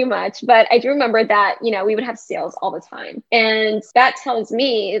remember too much, but I do remember that, you know, we would have sales all the time. And that tells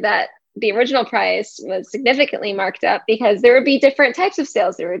me that the original price was significantly marked up because there would be different types of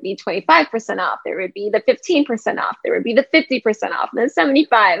sales. There would be 25% off. There would be the 15% off. There would be the 50% off, and then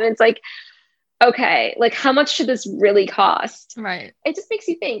 75. And it's like, okay, like how much should this really cost? Right. It just makes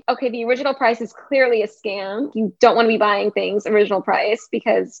you think, okay, the original price is clearly a scam. You don't want to be buying things original price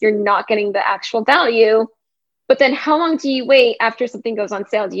because you're not getting the actual value. But then how long do you wait after something goes on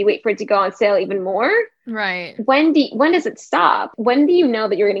sale? Do you wait for it to go on sale even more? Right. When does it stop? When do you know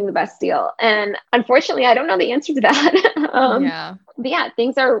that you're getting the best deal? And unfortunately, I don't know the answer to that. But yeah,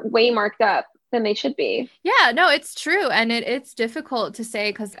 things are way marked up. than they should be. Yeah, no, it's true. And it's difficult to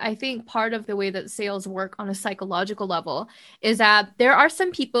say because I think part of the way that sales work on a psychological level is that there are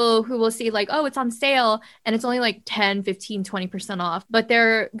some people who will see like, oh, it's on sale and it's only like 10, 15, 20% off, but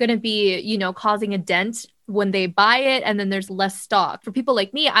they're going to be, causing a dent when they buy it and then there's less stock. For people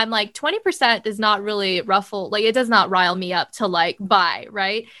like me, I'm like 20% does not really ruffle, like it does not rile me up to like buy,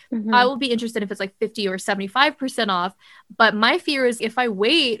 right? I will be interested if it's like 50 or 75% off. But my fear is if I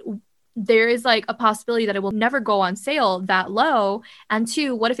wait, there is like a possibility that it will never go on sale that low. And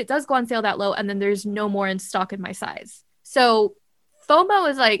two, what if it does go on sale that low and then there's no more in stock in my size? So FOMO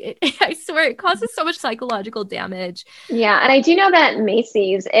is like, I swear, it causes so much psychological damage. Yeah. And I do know that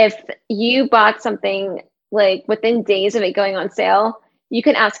Macy's, if you bought something like within days of it going on sale, you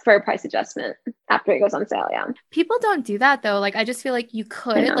can ask for a price adjustment after it goes on sale. Yeah. People don't do that though. Like, I just feel like you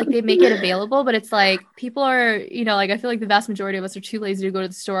could, like, they make it available, but it's like people are, like, I feel like the vast majority of us are too lazy to go to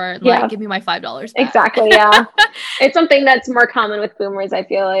the store and like, give me my $5 back. Exactly. Yeah. It's something that's more common with boomers. I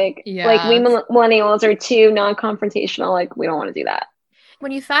feel like, like we millennials are too non-confrontational. Like, we don't want to do that.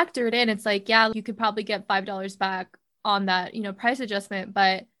 When you factor it in, it's like, yeah, you could probably get $5 back on that, price adjustment,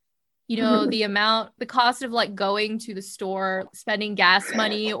 but the cost of like going to the store, spending gas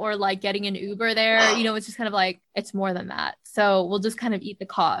money or like getting an Uber there, it's just kind of like, it's more than that. So we'll just kind of eat the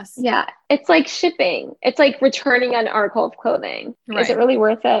cost. Yeah. It's like shipping. It's like returning an article of clothing. Right. Is it really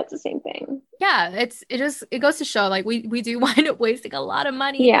worth it? It's the same thing. Yeah. It goes to show like we do wind up wasting a lot of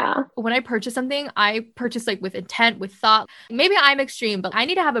money. Yeah. When I purchase something, I purchase like with intent, with thought. Maybe I'm extreme, but I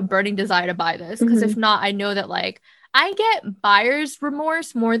need to have a burning desire to buy this because if not, I know that like I get buyer's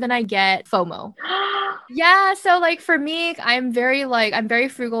remorse more than I get FOMO. Yeah. So like for me, I'm very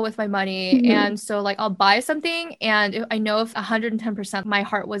frugal with my money. And so like I'll buy something and if I know if 110% my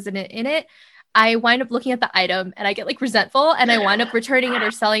heart wasn't in it, I wind up looking at the item and I get like resentful and I wind up returning it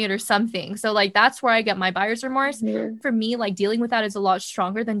or selling it or something. So like that's where I get my buyer's remorse. For me, like dealing with that is a lot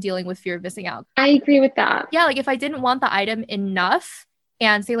stronger than dealing with fear of missing out. I agree with that. Yeah. Like if I didn't want the item enough,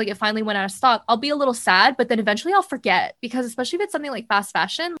 and say like it finally went out of stock, I'll be a little sad, but then eventually I'll forget because especially if it's something like fast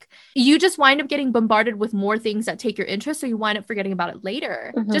fashion, you just wind up getting bombarded with more things that take your interest. So you wind up forgetting about it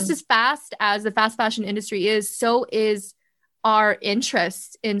later. Just as fast as the fast fashion industry is, so is our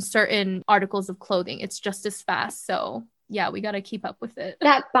interest in certain articles of clothing. It's just as fast. So yeah, we got to keep up with it.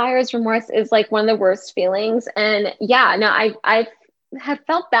 That buyer's remorse is like one of the worst feelings. And yeah, no, I've have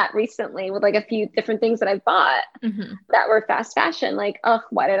felt that recently with like a few different things that I've bought that were fast fashion. Like, oh,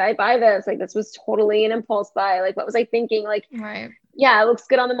 why did I buy this? Like, this was totally an impulse buy. Like, what was I thinking? Like, yeah, it looks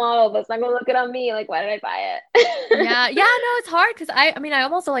good on the model, but it's not going to look good on me. Like, why did I buy it? Yeah, no, it's hard because I mean,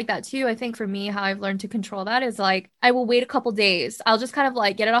 I'm also like that too. I think for me, how I've learned to control that is like, I will wait a couple days. I'll just kind of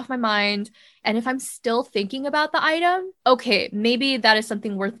like get it off my mind. And if I'm still thinking about the item, okay, maybe that is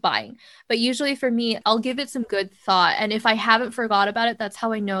something worth buying. But usually for me, I'll give it some good thought. And if I haven't forgot about it, that's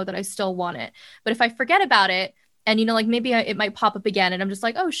how I know that I still want it. But if I forget about it, and, like maybe it might pop up again and I'm just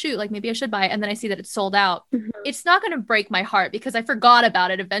like, oh, shoot, like maybe I should buy it. And then I see that it's sold out. It's not going to break my heart because I forgot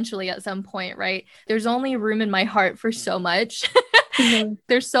about it eventually at some point, right? There's only room in my heart for so much.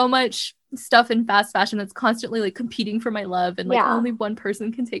 There's so much stuff in fast fashion that's constantly like competing for my love and like only one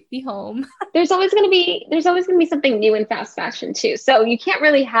person can take me home. There's always going to be something new in fast fashion too. So you can't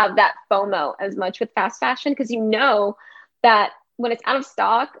really have that FOMO as much with fast fashion because you know that when it's out of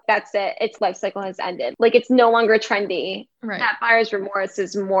stock, that's it. Its life cycle has ended. Like it's no longer trendy. Right. That buyer's remorse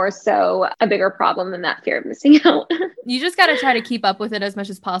is more so a bigger problem than that fear of missing out. You just got to try to keep up with it as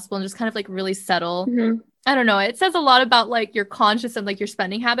much as possible and just kind of like really settle. I don't know. It says a lot about like your conscious and like your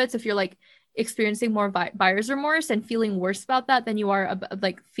spending habits. If you're like experiencing more buyer's remorse and feeling worse about that than you are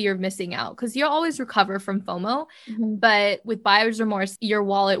like fear of missing out, because you'll always recover from FOMO, but with buyer's remorse your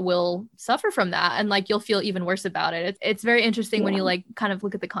wallet will suffer from that and like you'll feel even worse about it. It's very interesting when you like kind of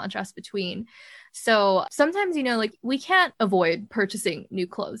look at the contrast between. So sometimes, like we can't avoid purchasing new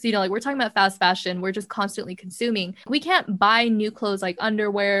clothes, like we're talking about fast fashion. We're just constantly consuming. We can't buy new clothes like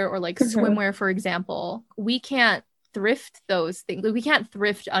underwear or like swimwear, for example. We can't thrift those things. We can't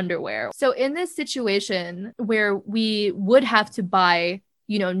thrift underwear. So in this situation where we would have to buy,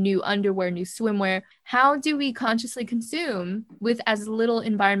 new underwear, new swimwear, how do we consciously consume with as little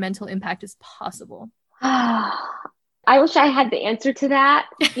environmental impact as possible? I wish I had the answer to that.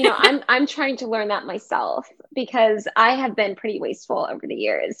 I'm trying to learn that myself because I have been pretty wasteful over the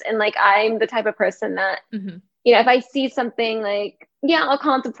years. And like, I'm the type of person that, if I see something like, I'll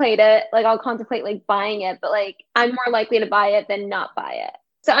contemplate it. Like I'll contemplate like buying it, but like I'm more likely to buy it than not buy it.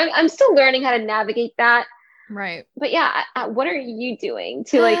 So I'm still learning how to navigate that. Right. But yeah, what are you doing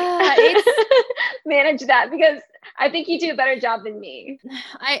to like manage that? Because I think you do a better job than me.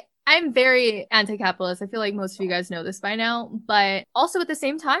 I'm very anti-capitalist. I feel like most of you guys know this by now, but also at the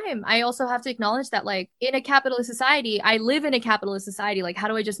same time, I also have to acknowledge that like in a capitalist society, I live in a capitalist society. Like, how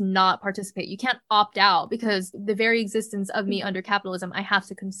do I just not participate? You can't opt out because the very existence of me under capitalism, I have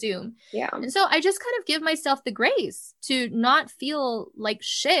to consume. Yeah. And so I just kind of give myself the grace to not feel like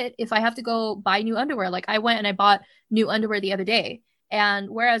shit if I have to go buy new underwear. Like I went and I bought new underwear the other day. And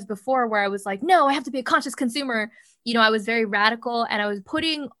whereas before where I was like, no, I have to be a conscious consumer, you know, I was very radical and I was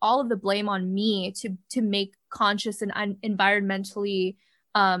putting all of the blame on me to make conscious and environmentally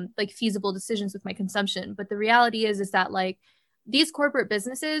like feasible decisions with my consumption. But the reality is that like these corporate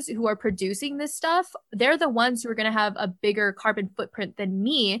businesses who are producing this stuff, they're the ones who are going to have a bigger carbon footprint than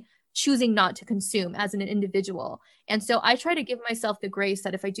me choosing not to consume as an individual. And so I try to give myself the grace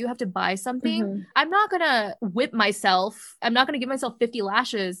that if I do have to buy something, I'm not going to whip myself. I'm not going to give myself 50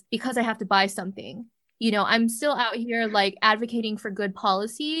 lashes because I have to buy something. You know, I'm still out here like advocating for good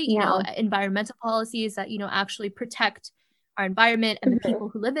policy, you know, environmental policies that, you know, actually protect our environment and the people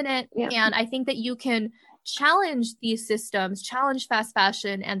who live in it. And I think that you can challenge these systems, challenge fast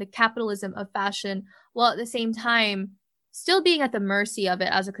fashion and the capitalism of fashion, while at the same time still being at the mercy of it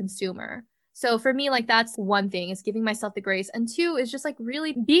as a consumer. So for me, like that's one thing is giving myself the grace. And two is just like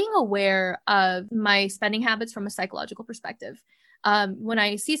really being aware of my spending habits from a psychological perspective. When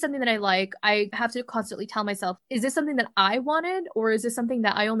I see something that I like, I have to constantly tell myself, is this something that I wanted? Or is this something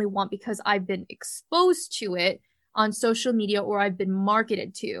that I only want because I've been exposed to it on social media or I've been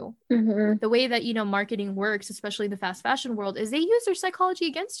marketed to? The way that, you know, marketing works, especially in the fast fashion world, is they use their psychology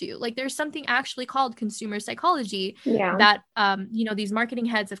against you. Like there's something actually called consumer psychology that, you know, these marketing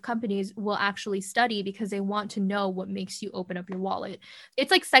heads of companies will actually study because they want to know what makes you open up your wallet.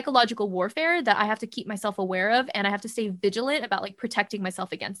 It's like psychological warfare that I have to keep myself aware of, and I have to stay vigilant about like protecting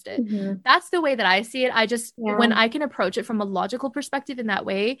myself against it. That's the way that I see it. I just, when I can approach it from a logical perspective in that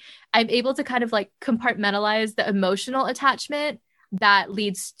way, I'm able to kind of like compartmentalize the emotional attachment that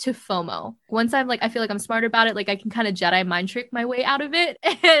leads to FOMO. Once I'm like, I feel like I'm smart about it, like I can kind of Jedi mind trick my way out of it.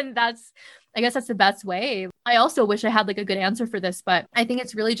 And that's, I guess that's the best way. I also wish I had like a good answer for this, but I think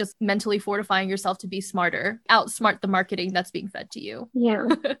it's really just mentally fortifying yourself to be smarter, outsmart the marketing that's being fed to you.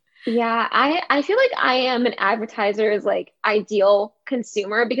 Yeah, I feel like I am an advertiser's like ideal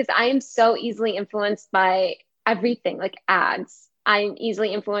consumer because I am so easily influenced by everything, like ads. I'm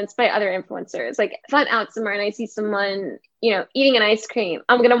easily influenced by other influencers. Like if I'm out somewhere and I see someone, you know, eating an ice cream,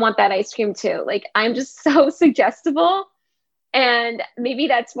 I'm going to want that ice cream too. Like I'm just so suggestible. And maybe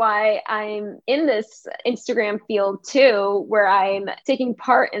that's why I'm in this Instagram field too, where I'm taking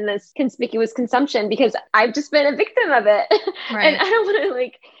part in this conspicuous consumption because I've just been a victim of it. And I don't want to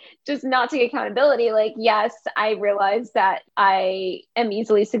like just not take accountability. Like, yes, I realize that I am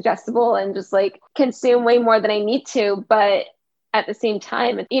easily suggestible and just like consume way more than I need to, but at the same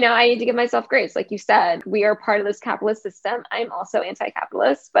time, you know, I need to give myself grace. Like you said, we are part of this capitalist system. I'm also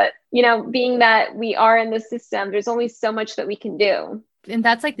anti-capitalist, but, you know, being that we are in this system, there's only so much that we can do. And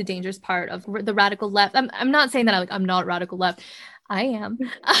that's like the dangerous part of the radical left. I'm not saying that I'm not radical left. I am,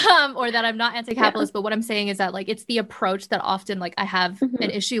 or that I'm not anti-capitalist, but what I'm saying is that like, it's the approach that often like I have an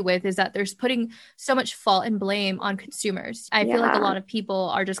issue with is that there's putting so much fault and blame on consumers. I feel like a lot of people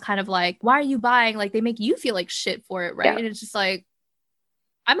are just kind of like, why are you buying? Like they make you feel like shit for it. Right. And it's just like,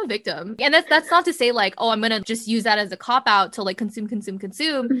 I'm a victim. And that's not to say like, oh, I'm going to just use that as a cop out to like consume.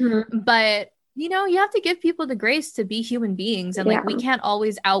 But you know, you have to give people the grace to be human beings. And like, we can't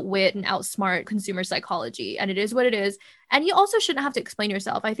always outwit and outsmart consumer psychology. And it is what it is. And you also shouldn't have to explain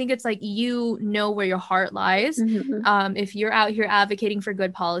yourself. I think it's like, you know where your heart lies. If you're out here advocating for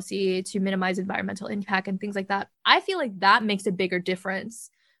good policy to minimize environmental impact and things like that, I feel like that makes a bigger difference.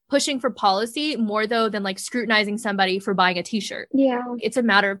 Pushing for policy more though than like scrutinizing somebody for buying a t-shirt. It's a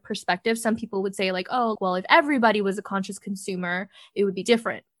matter of perspective. Some people would say like, oh, well, if everybody was a conscious consumer, it would be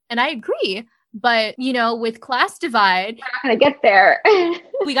different. And I agree. But, you know, with class divide, we're not gonna get there.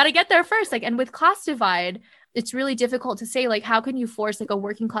 We got to get there first. Like, and with class divide, it's really difficult to say, like, how can you force like a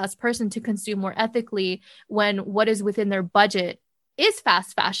working class person to consume more ethically when what is within their budget is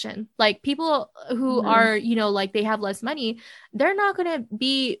fast fashion? Like people who are, you know, like they have less money, they're not going to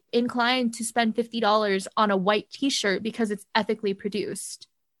be inclined to spend $50 on a white t-shirt because it's ethically produced,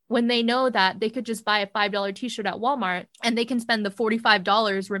 when they know that they could just buy a $5 t-shirt at Walmart and they can spend the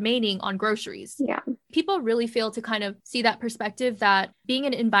 $45 remaining on groceries. People really fail to kind of see that perspective that being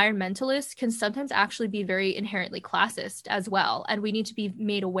an environmentalist can sometimes actually be very inherently classist as well. And we need to be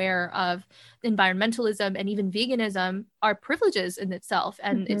made aware of environmentalism and even veganism are privileges in itself.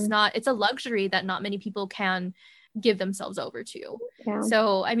 And it's a luxury that not many people can give themselves over to.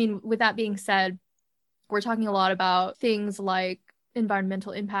 So, I mean, with that being said, we're talking a lot about things like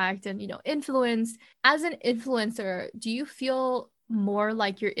environmental impact and, influence. As an influencer, do you feel more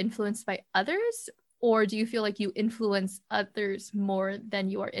like you're influenced by others, or do you feel like you influence others more than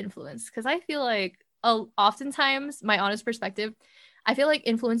you are influenced? Because I feel like oftentimes, my honest perspective, I feel like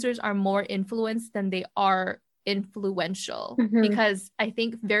influencers are more influenced than they are influential, because I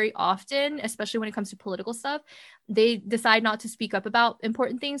think very often, especially when it comes to political stuff, they decide not to speak up about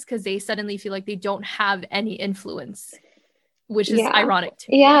important things because they suddenly feel like they don't have any influence, which is ironic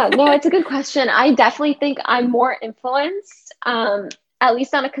to me. Yeah, no, it's a good question. I definitely think I'm more influenced, at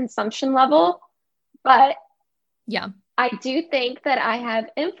least on a consumption level. But yeah, I do think that I have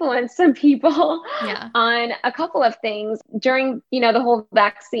influenced some people on a couple of things during, the whole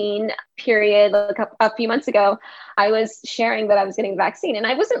vaccine period. Like a few months ago, I was sharing that I was getting the vaccine, and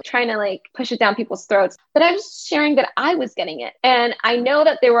I wasn't trying to like push it down people's throats, but I was sharing that I was getting it. And I know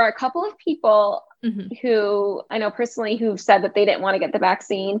that there were a couple of people who I know personally who've said that they didn't want to get the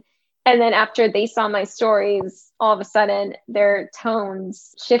vaccine. And then after they saw my stories, all of a sudden their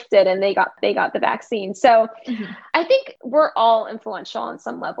tones shifted and they got the vaccine. So I think we're all influential on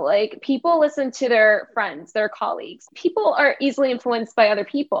some level. Like, people listen to their friends, their colleagues. People are easily influenced by other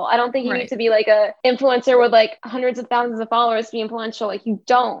people. I don't think you need to be like a influencer with like hundreds of thousands of followers to be influential. Like, you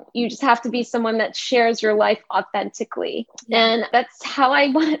don't. You just have to be someone that shares your life authentically. And that's how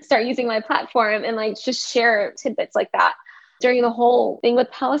I want to start using my platform, and like just share tidbits like that. During the whole thing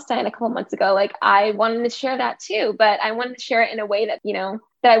with Palestine a couple months ago, like, I wanted to share that too, but I wanted to share it in a way that,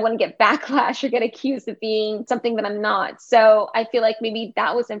 that I wouldn't get backlash or get accused of being something that I'm not. So I feel like maybe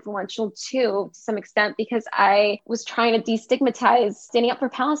that was influential too, to some extent, because I was trying to destigmatize standing up for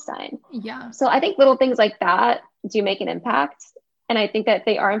Palestine. Yeah. So I think little things like that do make an impact. And I think that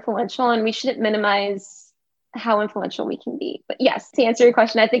they are influential, and we shouldn't minimize how influential we can be. But yes, to answer your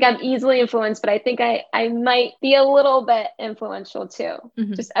question, I think I'm easily influenced, but I think I might be a little bit influential too.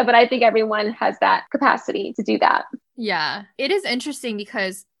 But I think everyone has that capacity to do that. Yeah, it is interesting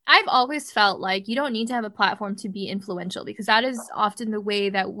because I've always felt like you don't need to have a platform to be influential, because that is often the way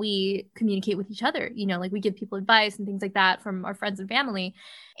that we communicate with each other. Like, we give people advice and things like that from our friends and family.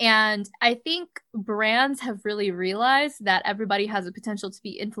 And I think brands have really realized that everybody has a potential to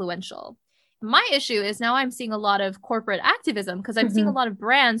be influential. My issue is now I'm seeing a lot of corporate activism, because I'm seeing a lot of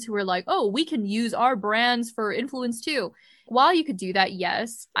brands who are like, oh, we can use our brands for influence too. While you could do that,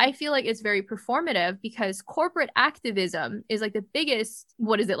 yes, I feel like it's very performative, because corporate activism is like the biggest,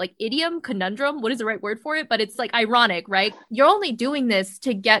 idiom, conundrum? What is the right word for it? But it's like ironic, right? You're only doing this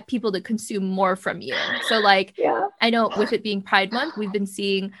to get people to consume more from you. So like, I know with it being Pride Month, we've been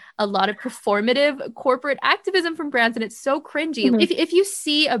seeing a lot of performative corporate activism from brands, and it's so cringy. If you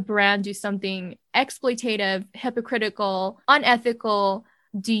see a brand do something exploitative, hypocritical, unethical,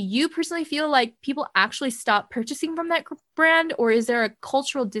 do you personally feel like people actually stop purchasing from that brand, or is there a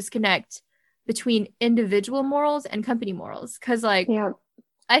cultural disconnect between individual morals and company morals? Because I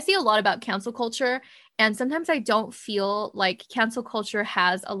see a lot about cancel culture, and sometimes I don't feel like cancel culture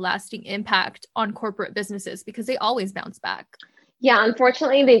has a lasting impact on corporate businesses, because they always bounce back. Yeah,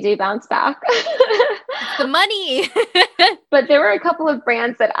 unfortunately, they do bounce back. The money. But there were a couple of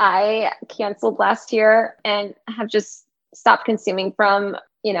brands that I canceled last year and have just stopped consuming from.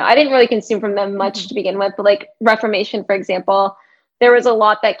 I didn't really consume from them much to begin with, but like Reformation, for example, there was a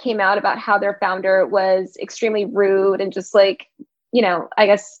lot that came out about how their founder was extremely rude and just like, I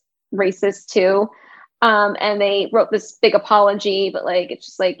guess racist too. And they wrote this big apology, but like, it's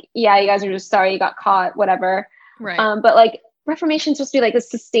just like, yeah, you guys are just sorry you got caught, whatever. Right. But like Reformation's supposed to be like a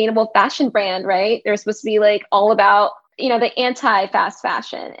sustainable fashion brand, right? They're supposed to be like all about, the anti-fast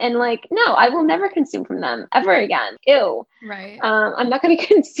fashion. And like, no, I will never consume from them ever again. Ew. Right. I'm not going to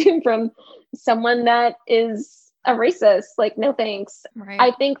consume from someone that is a racist. Like, no thanks. Right.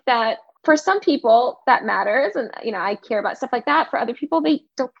 I think that for some people that matters. And, I care about stuff like that. For other people, they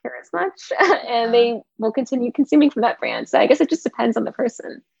don't care as much and they will continue consuming from that brand. So I guess it just depends on the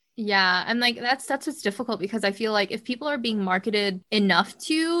person. Yeah. And like, that's what's difficult, because I feel like if people are being marketed enough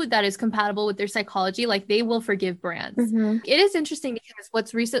to that is compatible with their psychology, like they will forgive brands. It is interesting because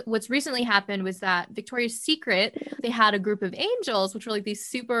what's recently happened was that Victoria's Secret, they had a group of angels, which were like these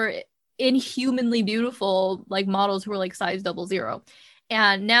super inhumanly beautiful like models who were like size 00.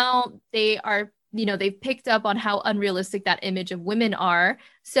 And now they are, they've picked up on how unrealistic that image of women are.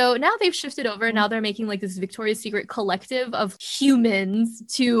 So now they've shifted over, and now they're making like this Victoria's Secret collective of humans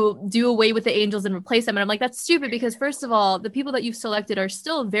to do away with the angels and replace them. And I'm like, that's stupid, because first of all, the people that you've selected are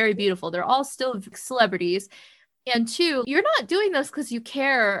still very beautiful. They're all still celebrities. And two, you're not doing this because you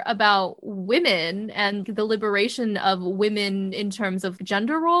care about women and the liberation of women in terms of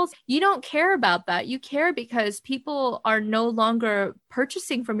gender roles. You don't care about that. You care because people are no longer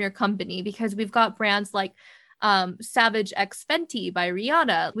purchasing from your company, because we've got brands like Savage X Fenty by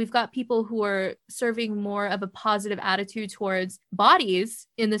Rihanna. We've got people who are serving more of a positive attitude towards bodies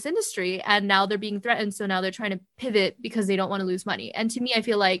in this industry, and now they're being threatened. So now they're trying to pivot because they don't want to lose money. And to me, I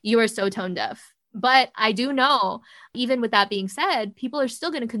feel like you are so tone deaf. But I do know, even with that being said, people are still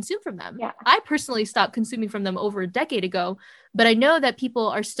going to consume from them. Yeah. I personally stopped consuming from them over a decade ago, but I know that people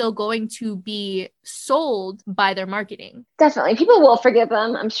are still going to be sold by their marketing. Definitely. People will forgive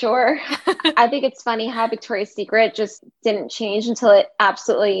them, I'm sure. I think it's funny how Victoria's Secret just didn't change until it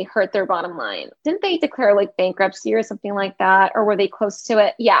absolutely hurt their bottom line. Didn't they declare like bankruptcy or something like that? Or were they close to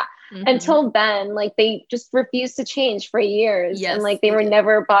it? Yeah. Mm-hmm. Until then, like they just refused to change for years. Yes, and like they were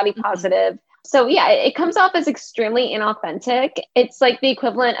never body positive. Mm-hmm. So yeah, it comes off as extremely inauthentic. It's like the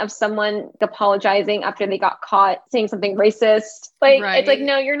equivalent of someone apologizing after they got caught saying something racist. Like, right. It's like,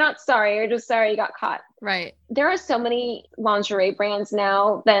 no, you're not sorry. You're just sorry you got caught. Right. There are so many lingerie brands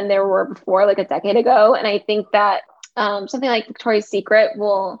now than there were before, like a decade ago. And I think that something like Victoria's Secret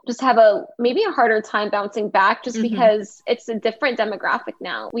will just have maybe a harder time bouncing back, just because it's a different demographic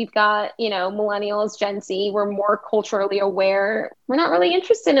now. We've got, millennials, Gen Z, we're more culturally aware. We're not really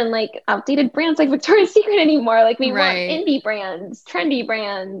interested in like outdated brands like Victoria's Secret anymore. Like we want indie brands, trendy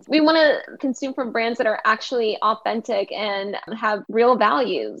brands. We want to consume from brands that are actually authentic and have real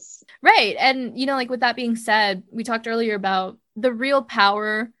values. Right. And, like with that being said, we talked earlier about the real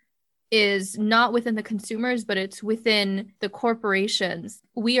power is not within the consumers, but it's within the corporations.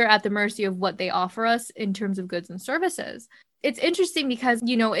 We are at the mercy of what they offer us in terms of goods and services. It's interesting because,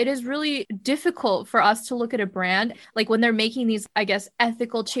 it is really difficult for us to look at a brand, like when they're making these, I guess,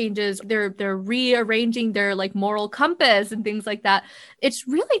 ethical changes, they're rearranging their like moral compass and things like that. It's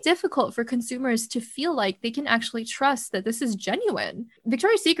really difficult for consumers to feel like they can actually trust that this is genuine.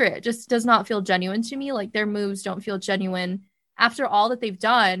 Victoria's Secret just does not feel genuine to me. Like their moves don't feel genuine. After all that they've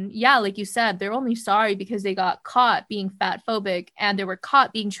done, yeah, like you said, they're only sorry because they got caught being fat phobic, and they were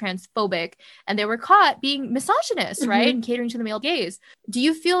caught being transphobic, and they were caught being misogynist, right? And catering to the male gaze. Do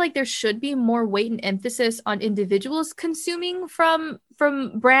you feel like there should be more weight and emphasis on individuals consuming from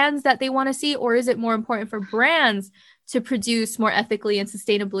brands that they want to see? Or is it more important for brands to produce more ethically and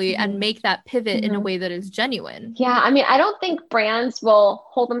sustainably and make that pivot in a way that is genuine? Yeah. I mean, I don't think brands will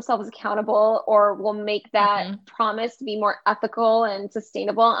hold themselves accountable or will make that promise to be more ethical and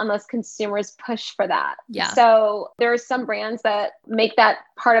sustainable unless consumers push for that. Yeah. So there are some brands that make that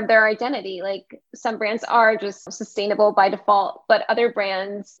part of their identity. Like some brands are just sustainable by default, but other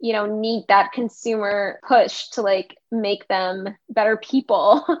brands, need that consumer push to like make them better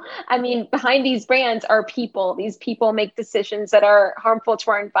people. I mean, behind these brands are people. These people make decisions that are harmful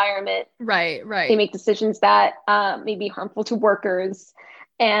to our environment. Right. They make decisions that may be harmful to workers,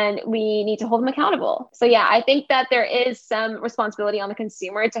 and we need to hold them accountable. So yeah, I think that there is some responsibility on the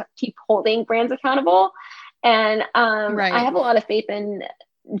consumer to keep holding brands accountable. And I have a lot of faith in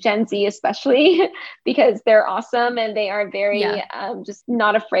Gen Z, especially because they're awesome and they are very just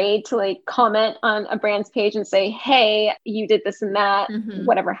not afraid to like comment on a brand's page and say, hey, you did this and that,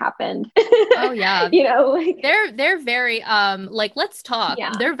 whatever happened. Oh yeah. Like, they're very like, let's talk.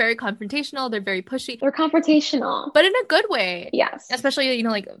 Yeah. They're very confrontational. They're very pushy. They're confrontational, but in a good way. Yes. Especially,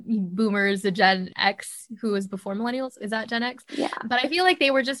 like boomers, the Gen X who was before millennials. Is that Gen X? Yeah. But I feel like they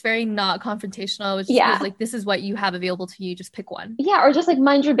were just very not confrontational. It was just like, this is what you have available to you. Just pick one. Yeah. Or just like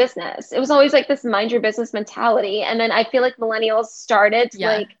mind your business. It was always like this mind your business mentality. And then I feel like millennials started to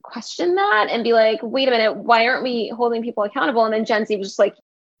like question that and be like, wait a minute, why aren't we holding people accountable? And then Gen Z was just like,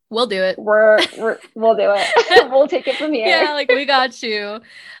 we'll do it. We'll do it. We'll take it from here. Yeah, like we got you.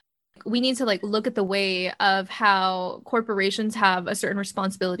 We need to like look at the way of how corporations have a certain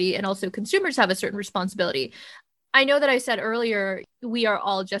responsibility and also consumers have a certain responsibility. I know that I said earlier, we are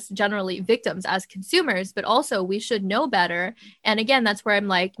all just generally victims as consumers, but also we should know better. And again, that's where I'm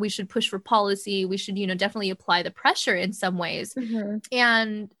like, we should push for policy. We should, definitely apply the pressure in some ways.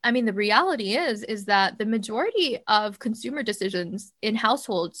 And I mean, the reality is that the majority of consumer decisions in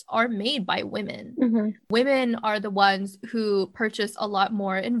households are made by women. Women are the ones who purchase a lot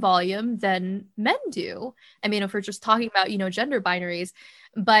more in volume than men do. I mean, if we're just talking about, gender binaries.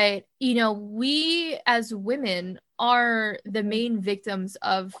 But, we as women are the main victims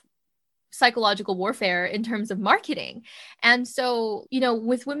of psychological warfare in terms of marketing. And so,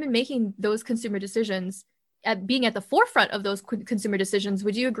 with women making those consumer decisions, being at the forefront of those consumer decisions,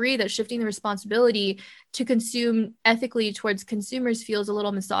 would you agree that shifting the responsibility to consume ethically towards consumers feels a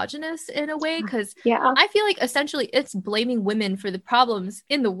little misogynist in a way? Because I feel like essentially it's blaming women for the problems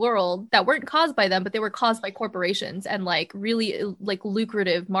in the world that weren't caused by them, but they were caused by corporations and like really like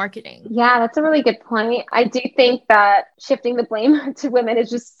lucrative marketing. Yeah, that's a really good point. I do think that shifting the blame to women is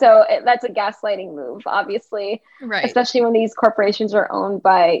just that's a gaslighting move, obviously, right? Especially when these corporations are owned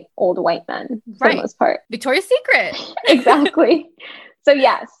by old white men for the most part. Victoria's Secret. Exactly. So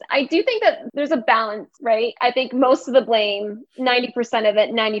yes, I do think that there's a balance, right? I think most of the blame, 90% of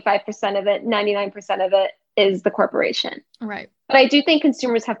it, 95% of it, 99% of it is the corporation. Right. But I do think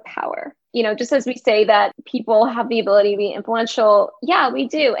consumers have power. You know, just as we say that people have the ability to be influential, yeah, we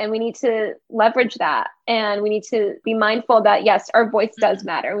do. And we need to leverage that. And we need to be mindful that, yes, our voice does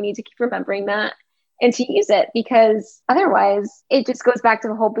matter. We need to keep remembering that and to use it, because otherwise it just goes back to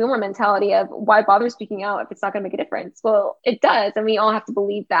the whole boomer mentality of why bother speaking out if it's not going to make a difference? Well, it does. And we all have to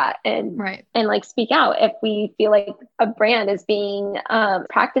believe that and like speak out if we feel like a brand is being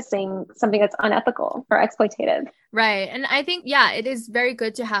practicing something that's unethical or exploitative. Right. And I think, yeah, it is very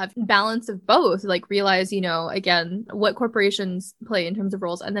good to have balance of both, like realize, you know, again, what corporations play in terms of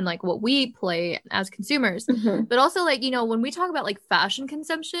roles and then like what we play as consumers. But also like, you know, when we talk about like fashion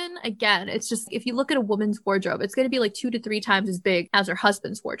consumption, again, it's just, if you look at a woman's wardrobe, it's going to be like 2 to 3 times as big as her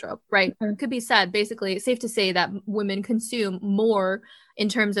husband's wardrobe, right? It could be said, basically, it's safe to say that women consume more in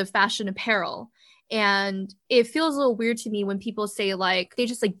terms of fashion apparel. And it feels a little weird to me when people say like, they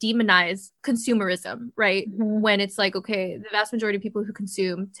just like demonize consumerism, right? When it's like, okay, the vast majority of people who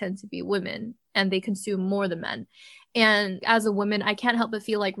consume tend to be women and they consume more than men. And as a woman, I can't help but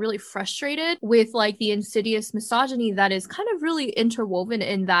feel like really frustrated with like the insidious misogyny that is kind of really interwoven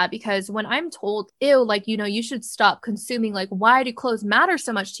in that, because when I'm told, ew, like, you know, you should stop consuming, like, why do clothes matter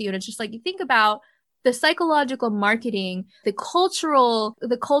so much to you? And it's just like, you think about the psychological marketing, the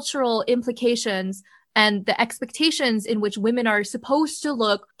cultural implications and the expectations in which women are supposed to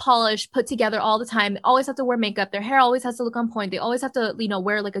look polished, put together all the time. They always have to wear makeup. Their hair always has to look on point. They always have to, you know,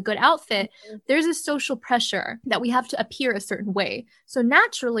 wear like a good outfit. There's a social pressure that we have to appear a certain way. So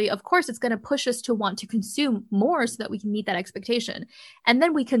naturally, of course, it's going to push us to want to consume more so that we can meet that expectation. And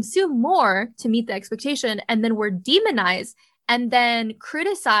then we consume more to meet the expectation. And then we're demonized and then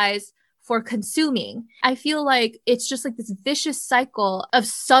criticized for consuming. I feel like it's just like this vicious cycle of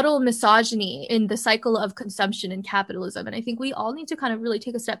subtle misogyny in the cycle of consumption and capitalism. And I think we all need to kind of really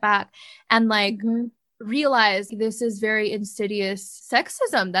take a step back and like realize this is very insidious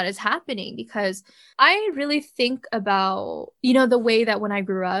sexism that is happening, because I really think about, you know, the way that when I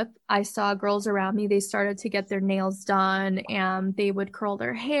grew up, I saw girls around me, they started to get their nails done and they would curl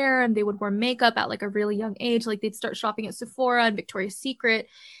their hair and they would wear makeup at like a really young age. Like they'd start shopping at Sephora and Victoria's Secret.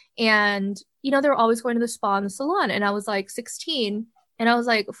 And, you know, they were always going to the spa and the salon. And I was like 16. And I was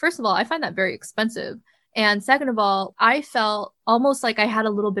like, first of all, I find that very expensive. And second of all, I felt almost like I had a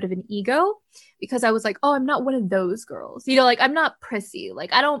little bit of an ego, because I was like, oh, I'm not one of those girls. You know, like I'm not prissy.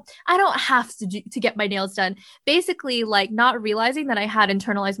 Like I don't have to get my nails done. Basically, like not realizing that I had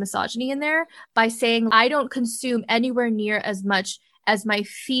internalized misogyny in there by saying I don't consume anywhere near as much as my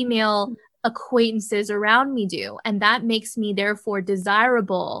female acquaintances around me do. And that makes me therefore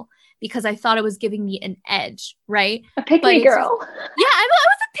desirable, because I thought it was giving me an edge, right? A pick-me girl. Yeah, I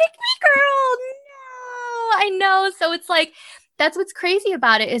was a pick-me girl. No, I know. So it's like, that's what's crazy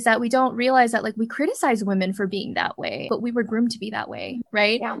about it, is that we don't realize that like we criticize women for being that way, but we were groomed to be that way,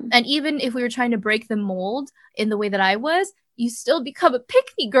 right? Yeah. And even if we were trying to break the mold in the way that I was, you still become a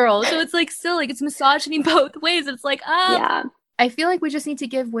pick-me girl. So it's like still like it's misogyny both ways. It's like, yeah. I feel like we just need to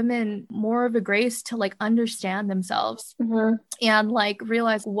give women more of a grace to like understand themselves and like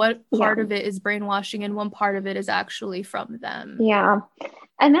realize what part of it is brainwashing and one part of it is actually from them. Yeah.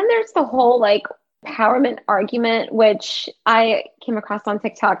 And then there's the whole like empowerment argument, which I came across on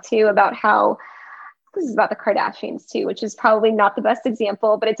TikTok too, about how this is about the Kardashians too, which is probably not the best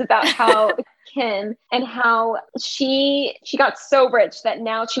example, but it's about how Kim and how she got so rich that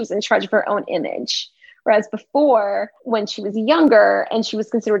now she was in charge of her own image. Whereas before, when she was younger and she was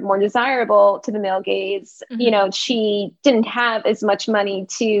considered more desirable to the male gaze, you know, she didn't have as much money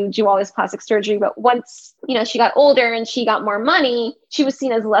to do all this plastic surgery. But once, you know, she got older and she got more money, she was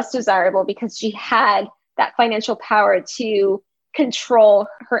seen as less desirable because she had that financial power to control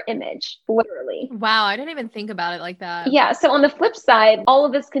her image, literally. Wow, I didn't even think about it like that. Yeah. So on the flip side, all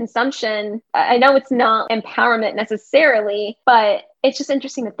of this consumption, I know it's not empowerment necessarily, but it's just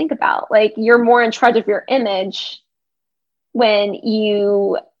interesting to think about. Like, you're more in charge of your image when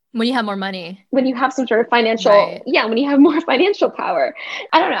you When you have more money. when you have some sort of financial, Right. yeah, when you have more financial power.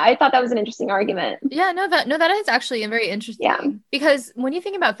 I don't know. I thought that was an interesting argument. Yeah, that is actually very Yeah. interesting because when you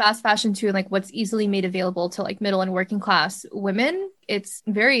think about fast fashion too, like what's easily made available to like middle and working class women, it's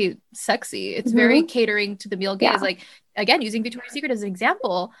very sexy. It's very Hmm. catering to the male gaze. Yeah. Like again, using Victoria's Secret as an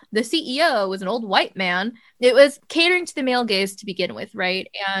example, the CEO was an old white man. It was catering to the male gaze to begin with, right?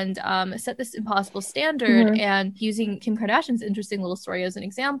 And set this impossible standard. Hmm. And using Kim Kardashian's interesting little story as an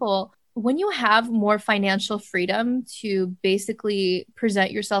example, when you have more financial freedom to basically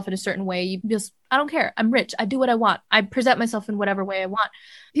present yourself in a certain way, you just, I don't care. I'm rich. I do what I want. I present myself in whatever way I want.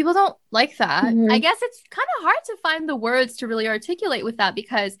 People don't like that. I Hmm. guess it's kind of hard to find the words to really articulate with that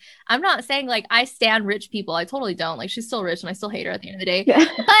because I'm not saying like I stand rich people. I totally don't. Like she's still rich and I still hate her at the end of the day. Yeah.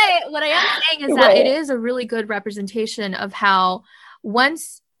 But what I am saying is that it Right. is a really good representation of how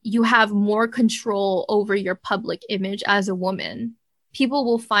once you have more control over your public image as a woman, people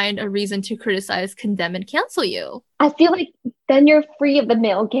will find a reason to criticize, condemn, and cancel you. I feel like then you're free of the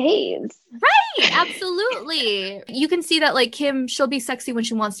male gaze. Right, absolutely. You can see that like Kim, she'll be sexy when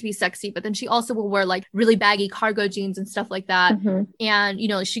she wants to be sexy, but then she also will wear like really baggy cargo jeans and stuff like that. Hmm. And, you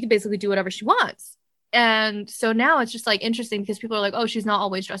know, she can basically do whatever she wants. And so now it's just like interesting because people are like, oh, she's not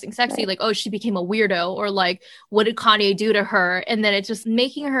always dressing sexy. Right. Like, oh, she became a weirdo. Or like, what did Kanye do to her? And then it's just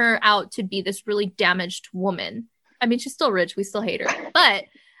making her out to be this really damaged woman. I mean, she's still rich. We still hate her. But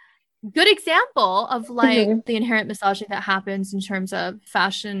good example of like Hmm. the inherent misogyny that happens in terms of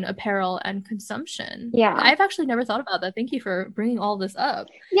fashion, apparel, and consumption. Yeah. I've actually never thought about that. Thank you for bringing all this up.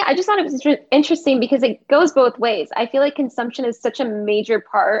 Yeah, I just thought it was interesting because it goes both ways. I feel like consumption is such a major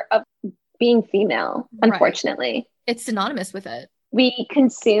part of being female, Right. unfortunately. It's synonymous with it. We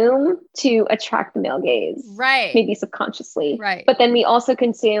consume to attract the male gaze, Right. maybe subconsciously, Right. but then we also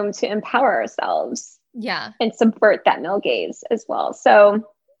consume to empower ourselves Yeah. and subvert that male gaze as well. So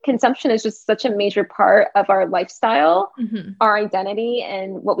consumption is just such a major part of our lifestyle, Hmm. our identity,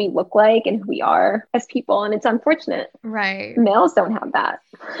 and what we look like and who we are as people. And it's unfortunate. Right. Males don't have that.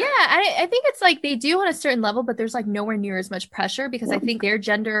 Yeah, I think it's like they do on a certain level, but there's like nowhere near as much pressure because I Yeah. think their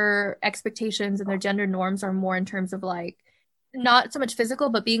gender expectations and their gender norms are more in terms of like not so much physical,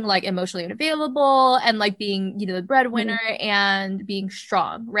 but being like emotionally unavailable and like being, you know, the breadwinner Mhm. and being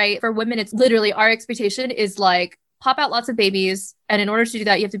strong, right? For women, it's literally our expectation is like pop out lots of babies. And in order to do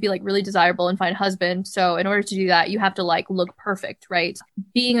that, you have to be like really desirable and find a husband. So in order to do that, you have to like look perfect, right?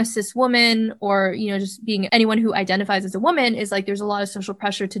 Being a cis woman or, you know, just being anyone who identifies as a woman is like there's a lot of social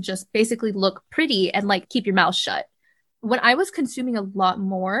pressure to just basically look pretty and like keep your mouth shut. When I was consuming a lot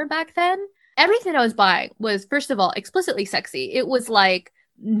more back then, everything I was buying was, first of all, explicitly sexy. It was like,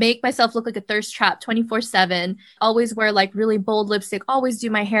 make myself look like a thirst trap 24/7, always wear like really bold lipstick, always do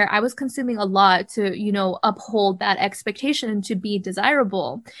my hair. I was consuming a lot to, you know, uphold that expectation to be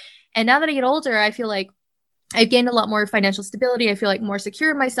desirable. And now that I get older, I feel like I've gained a lot more financial stability. I feel like more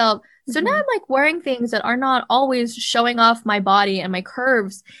secure in myself. So now Mhm. I'm like wearing things that are not always showing off my body and my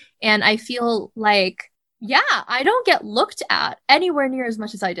curves. And I feel like, yeah, I don't get looked at anywhere near as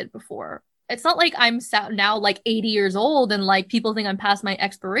much as I did before. It's not like I'm now like 80 years old and like people think I'm past my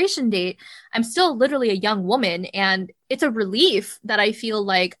expiration date. I'm still literally a young woman. And it's a relief that I feel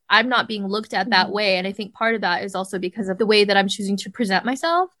like I'm not being looked at that Mhm. way. And I think part of that is also because of the way that I'm choosing to present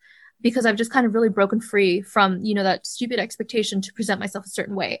myself because I've just kind of really broken free from, you know, that stupid expectation to present myself a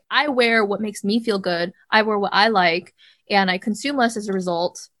certain way. I wear what makes me feel good. I wear what I like and I consume less as a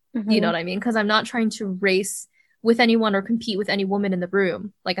result. You know Mhm. what I mean? Because I'm not trying to race with anyone or compete with any woman in the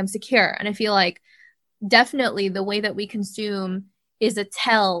room. Like I'm secure. And I feel like definitely the way that we consume is a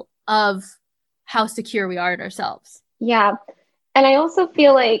tell of how secure we are in ourselves. Yeah. And I also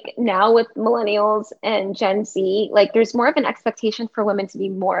feel like now with millennials and Gen Z, like there's more of an expectation for women to be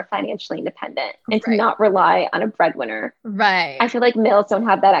more financially independent and to Right. not rely on a breadwinner. I Right. feel like males don't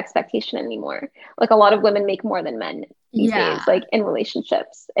have that expectation anymore. Like a lot of women make more than men these days, Yeah. like in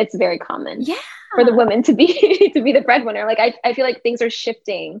relationships. It's very common Yeah. for the women to be to be the breadwinner. Like I feel like things are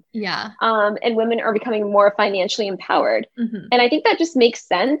shifting, Yeah. and women are becoming more financially empowered. Hmm. And I think that just makes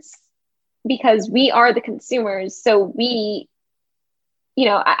sense because we are the consumers. So we,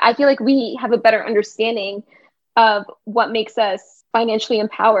 I feel like we have a better understanding of what makes us financially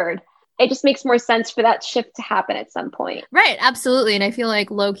empowered. It just makes more sense for that shift to happen at some point. Right, absolutely. And I feel like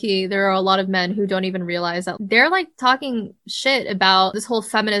low key, there are a lot of men who don't even realize that they're like talking shit about this whole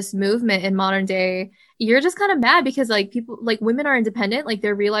feminist movement in modern day. You're just kind of mad because like people, like women are independent, like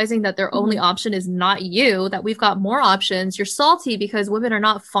they're realizing that their only Mm-hmm. option is not you, that we've got more options. You're salty because women are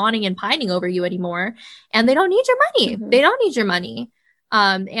not fawning and pining over you anymore, and they don't need your money. Mm-hmm. They don't need your money.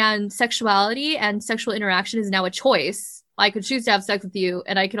 And sexuality and sexual interaction is now a choice I could choose to have sex with you,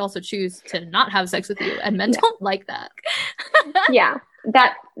 and I could also choose to not have sex with you, and men don't like that. Yeah.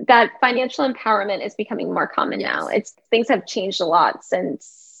 That financial empowerment is becoming more common now. It's things have changed a lot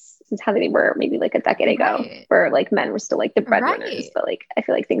since how they were maybe like a decade ago, where like men were still like the breadwinners, but like I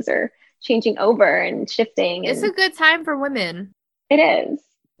feel like things are changing over and shifting. It's a good time for women. It is.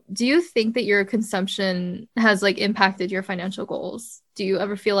 Do you think that your consumption has like impacted your financial goals? Do you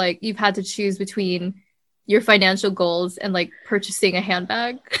ever feel like you've had to choose between your financial goals and like purchasing a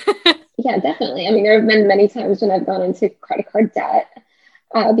handbag? Yeah, definitely. I mean, there have been many times when I've gone into credit card debt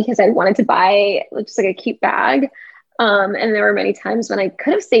because I wanted to buy just like a cute bag. And there were many times when I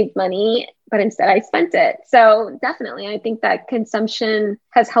could have saved money, but instead I spent it. So definitely, I think that consumption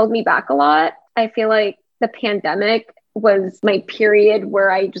has held me back a lot. I feel like the pandemic was my period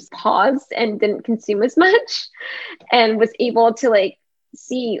where I just paused and didn't consume as much and was able to like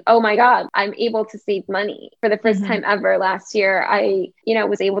see, oh my God, I'm able to save money. For the first time ever last year, I,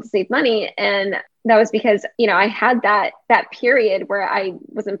 was able to save money. And that was because, I had that period where I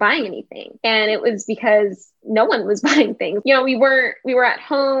wasn't buying anything. And it was because no one was buying things. We were at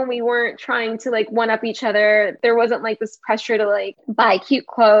home. We weren't trying to like one up each other. There wasn't like this pressure to like buy cute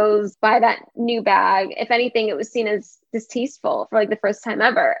clothes, buy that new bag. If anything, it was seen as distasteful for like the first time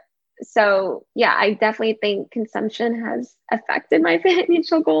ever. So yeah, I definitely think consumption has affected my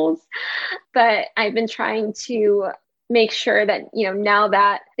financial goals, but I've been trying to make sure that, now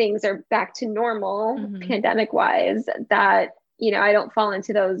that things are back to normal, pandemic wise, that, I don't fall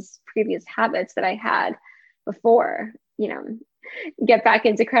into those previous habits that I had before, get back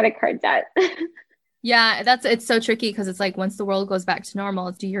into credit card debt. Yeah, it's so tricky because it's like once the world goes back to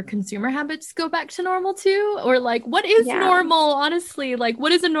normal, do your consumer habits go back to normal too? Or like, what is normal, honestly? Like,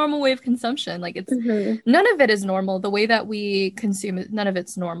 what is a normal way of consumption? Like, it's none of it is normal. The way that we consume it, none of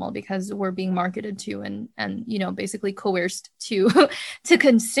it's normal because we're being marketed to and basically coerced to to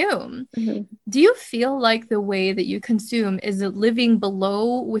consume. Do you feel like the way that you consume is it living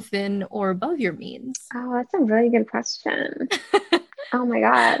below, within, or above your means? Oh, that's a really good question. Oh my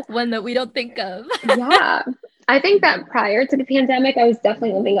God. One that we don't think of. Yeah. I think that prior to the pandemic, I was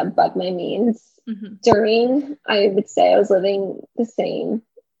definitely living above my means. During, I would say I was living the same.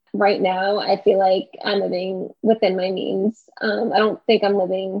 Right now, I feel like I'm living within my means. I don't think I'm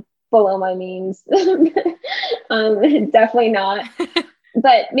living below my means. Definitely not.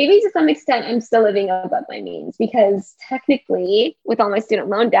 But maybe to some extent, I'm still living above my means because technically, with all my student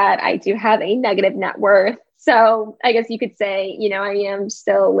loan debt, I do have a negative net worth. So I guess you could say, I am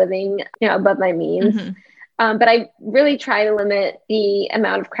still living, above my means. But I really try to limit the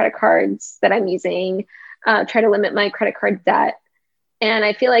amount of credit cards that I'm using, try to limit my credit card debt. And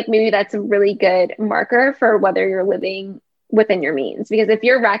I feel like maybe that's a really good marker for whether you're living within your means. Because if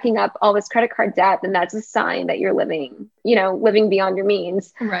you're racking up all this credit card debt, then that's a sign that you're living beyond your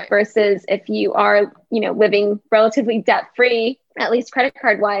means. Right. Versus if you are, living relatively debt free, at least credit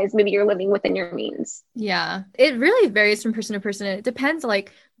card wise, maybe you're living within your means. Yeah, it really varies from person to person. It depends.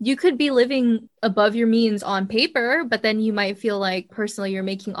 Like you could be living above your means on paper, but then you might feel like personally you're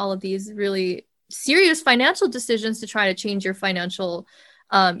making all of these really serious financial decisions to try to change your financial,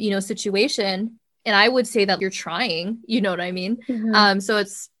 situation. And I would say that you're trying, you know what I mean? So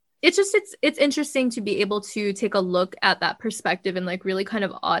it's interesting to be able to take a look at that perspective and like really kind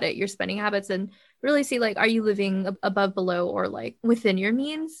of audit your spending habits and really see like, are you living above, below, or like within your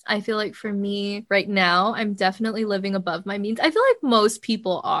means? I feel like for me right now, I'm definitely living above my means. I feel like most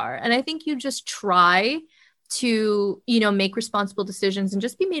people are. And I think you just try to, make responsible decisions and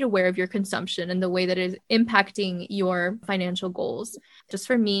just be made aware of your consumption and the way that it is impacting your financial goals. Just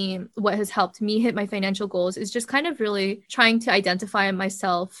for me, what has helped me hit my financial goals is just kind of really trying to identify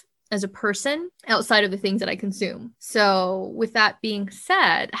myself as a person outside of the things that I consume. So with that being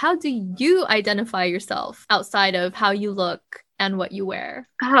said, how do you identify yourself outside of how you look and what you wear?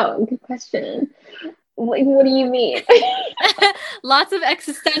 Oh, good question. What do you mean? Lots of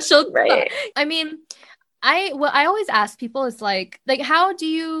existential. Right. I mean, what I always ask people is like how do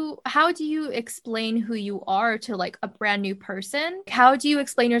you explain who you are to like a brand new person? How do you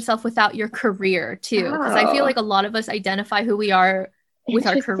explain yourself without your career too? Because I feel like a lot of us identify who we are with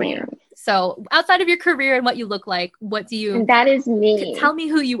our career. So outside of your career and what you look like, what do you? And that is me. Tell me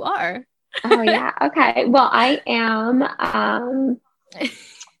who you are. Oh yeah. Okay. Well, I am.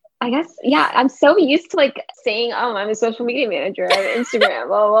 I guess I'm so used to like saying, "Oh, I'm a social media manager at Instagram."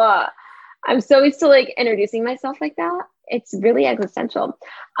 Blah blah. I'm so used to like introducing myself like that. It's really existential.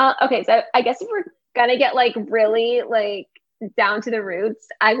 Okay, so I guess if we're gonna get like really like down to the roots,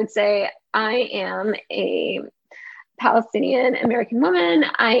 I would say I am a Palestinian American woman.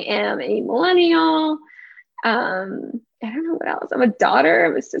 I am a millennial. I don't know what else. I'm a daughter.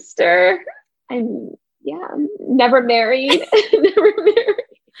 I'm a sister. I'm never married. Never married.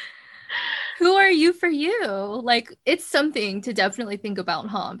 Who are you for you? Like, it's something to definitely think about,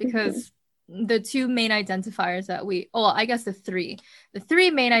 huh? Because the two main identifiers that I guess the three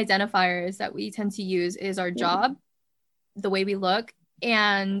main identifiers that we tend to use is our job, the way we look,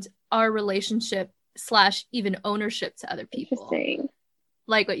 and our relationship / even ownership to other people. Interesting.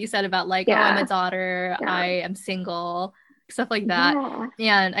 Like what you said about like, oh, I'm a daughter, I am single, stuff like that.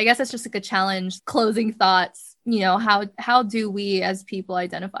 And I guess it's just like a challenge, closing thoughts, how do we as people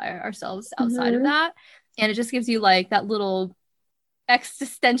identify ourselves outside of that? And it just gives you like that little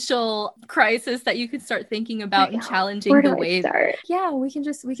existential crisis that you could start thinking about and challenging the way.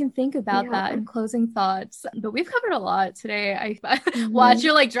 We can think about that in closing thoughts. But we've covered a lot today. I watch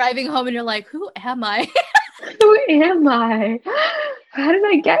you like driving home and you're like, who am I? Who am I? How did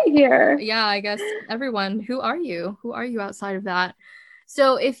I get here? Yeah, I guess everyone. Who are you? Who are you outside of that?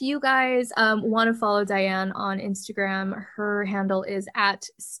 So if you guys want to follow Diane on Instagram, her handle is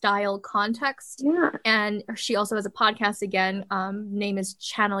 @stylecontext. Yeah. And she also has a podcast again. Name is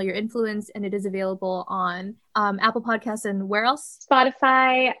Channel Your Influence, and it is available on Apple Podcasts and where else?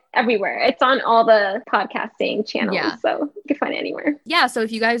 Spotify, everywhere. It's on all the podcasting channels, so you can find it anywhere. Yeah, so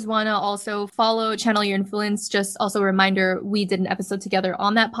if you guys want to also follow Channel Your Influence, just also a reminder, we did an episode together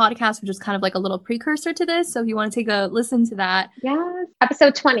on that podcast, which is kind of like a little precursor to this. So if you want to take a listen to that. Yes,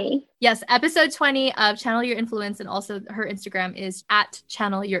 episode 20. Yes, episode 20 of Channel Your Influence, and also her Instagram is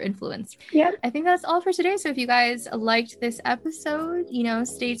 @Channel Your Influence. Yep. I think that's all for today. So if you guys liked this episode,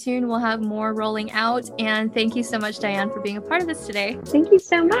 stay tuned. We'll have more rolling out. And thank you so much, Diane, for being a part of this today. Thank you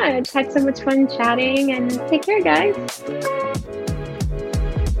so much. Had so much fun chatting, and take care, guys.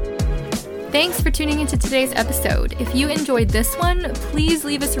 Thanks for tuning into today's episode. If you enjoyed this one, please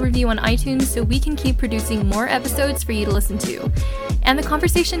leave us a review on iTunes so we can keep producing more episodes for you to listen to. And the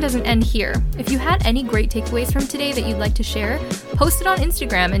conversation doesn't end here. If you had any great takeaways from today that you'd like to share, post it on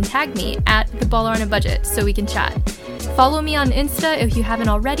Instagram and tag me @theballer-on-a-budget so we can chat. Follow me on Insta if you haven't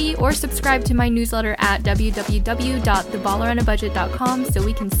already, or subscribe to my newsletter at www.theballeronabudget.com so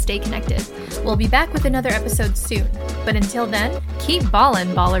we can stay connected. We'll be back with another episode soon. But until then, keep ballin',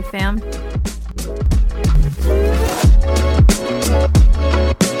 Baller fam.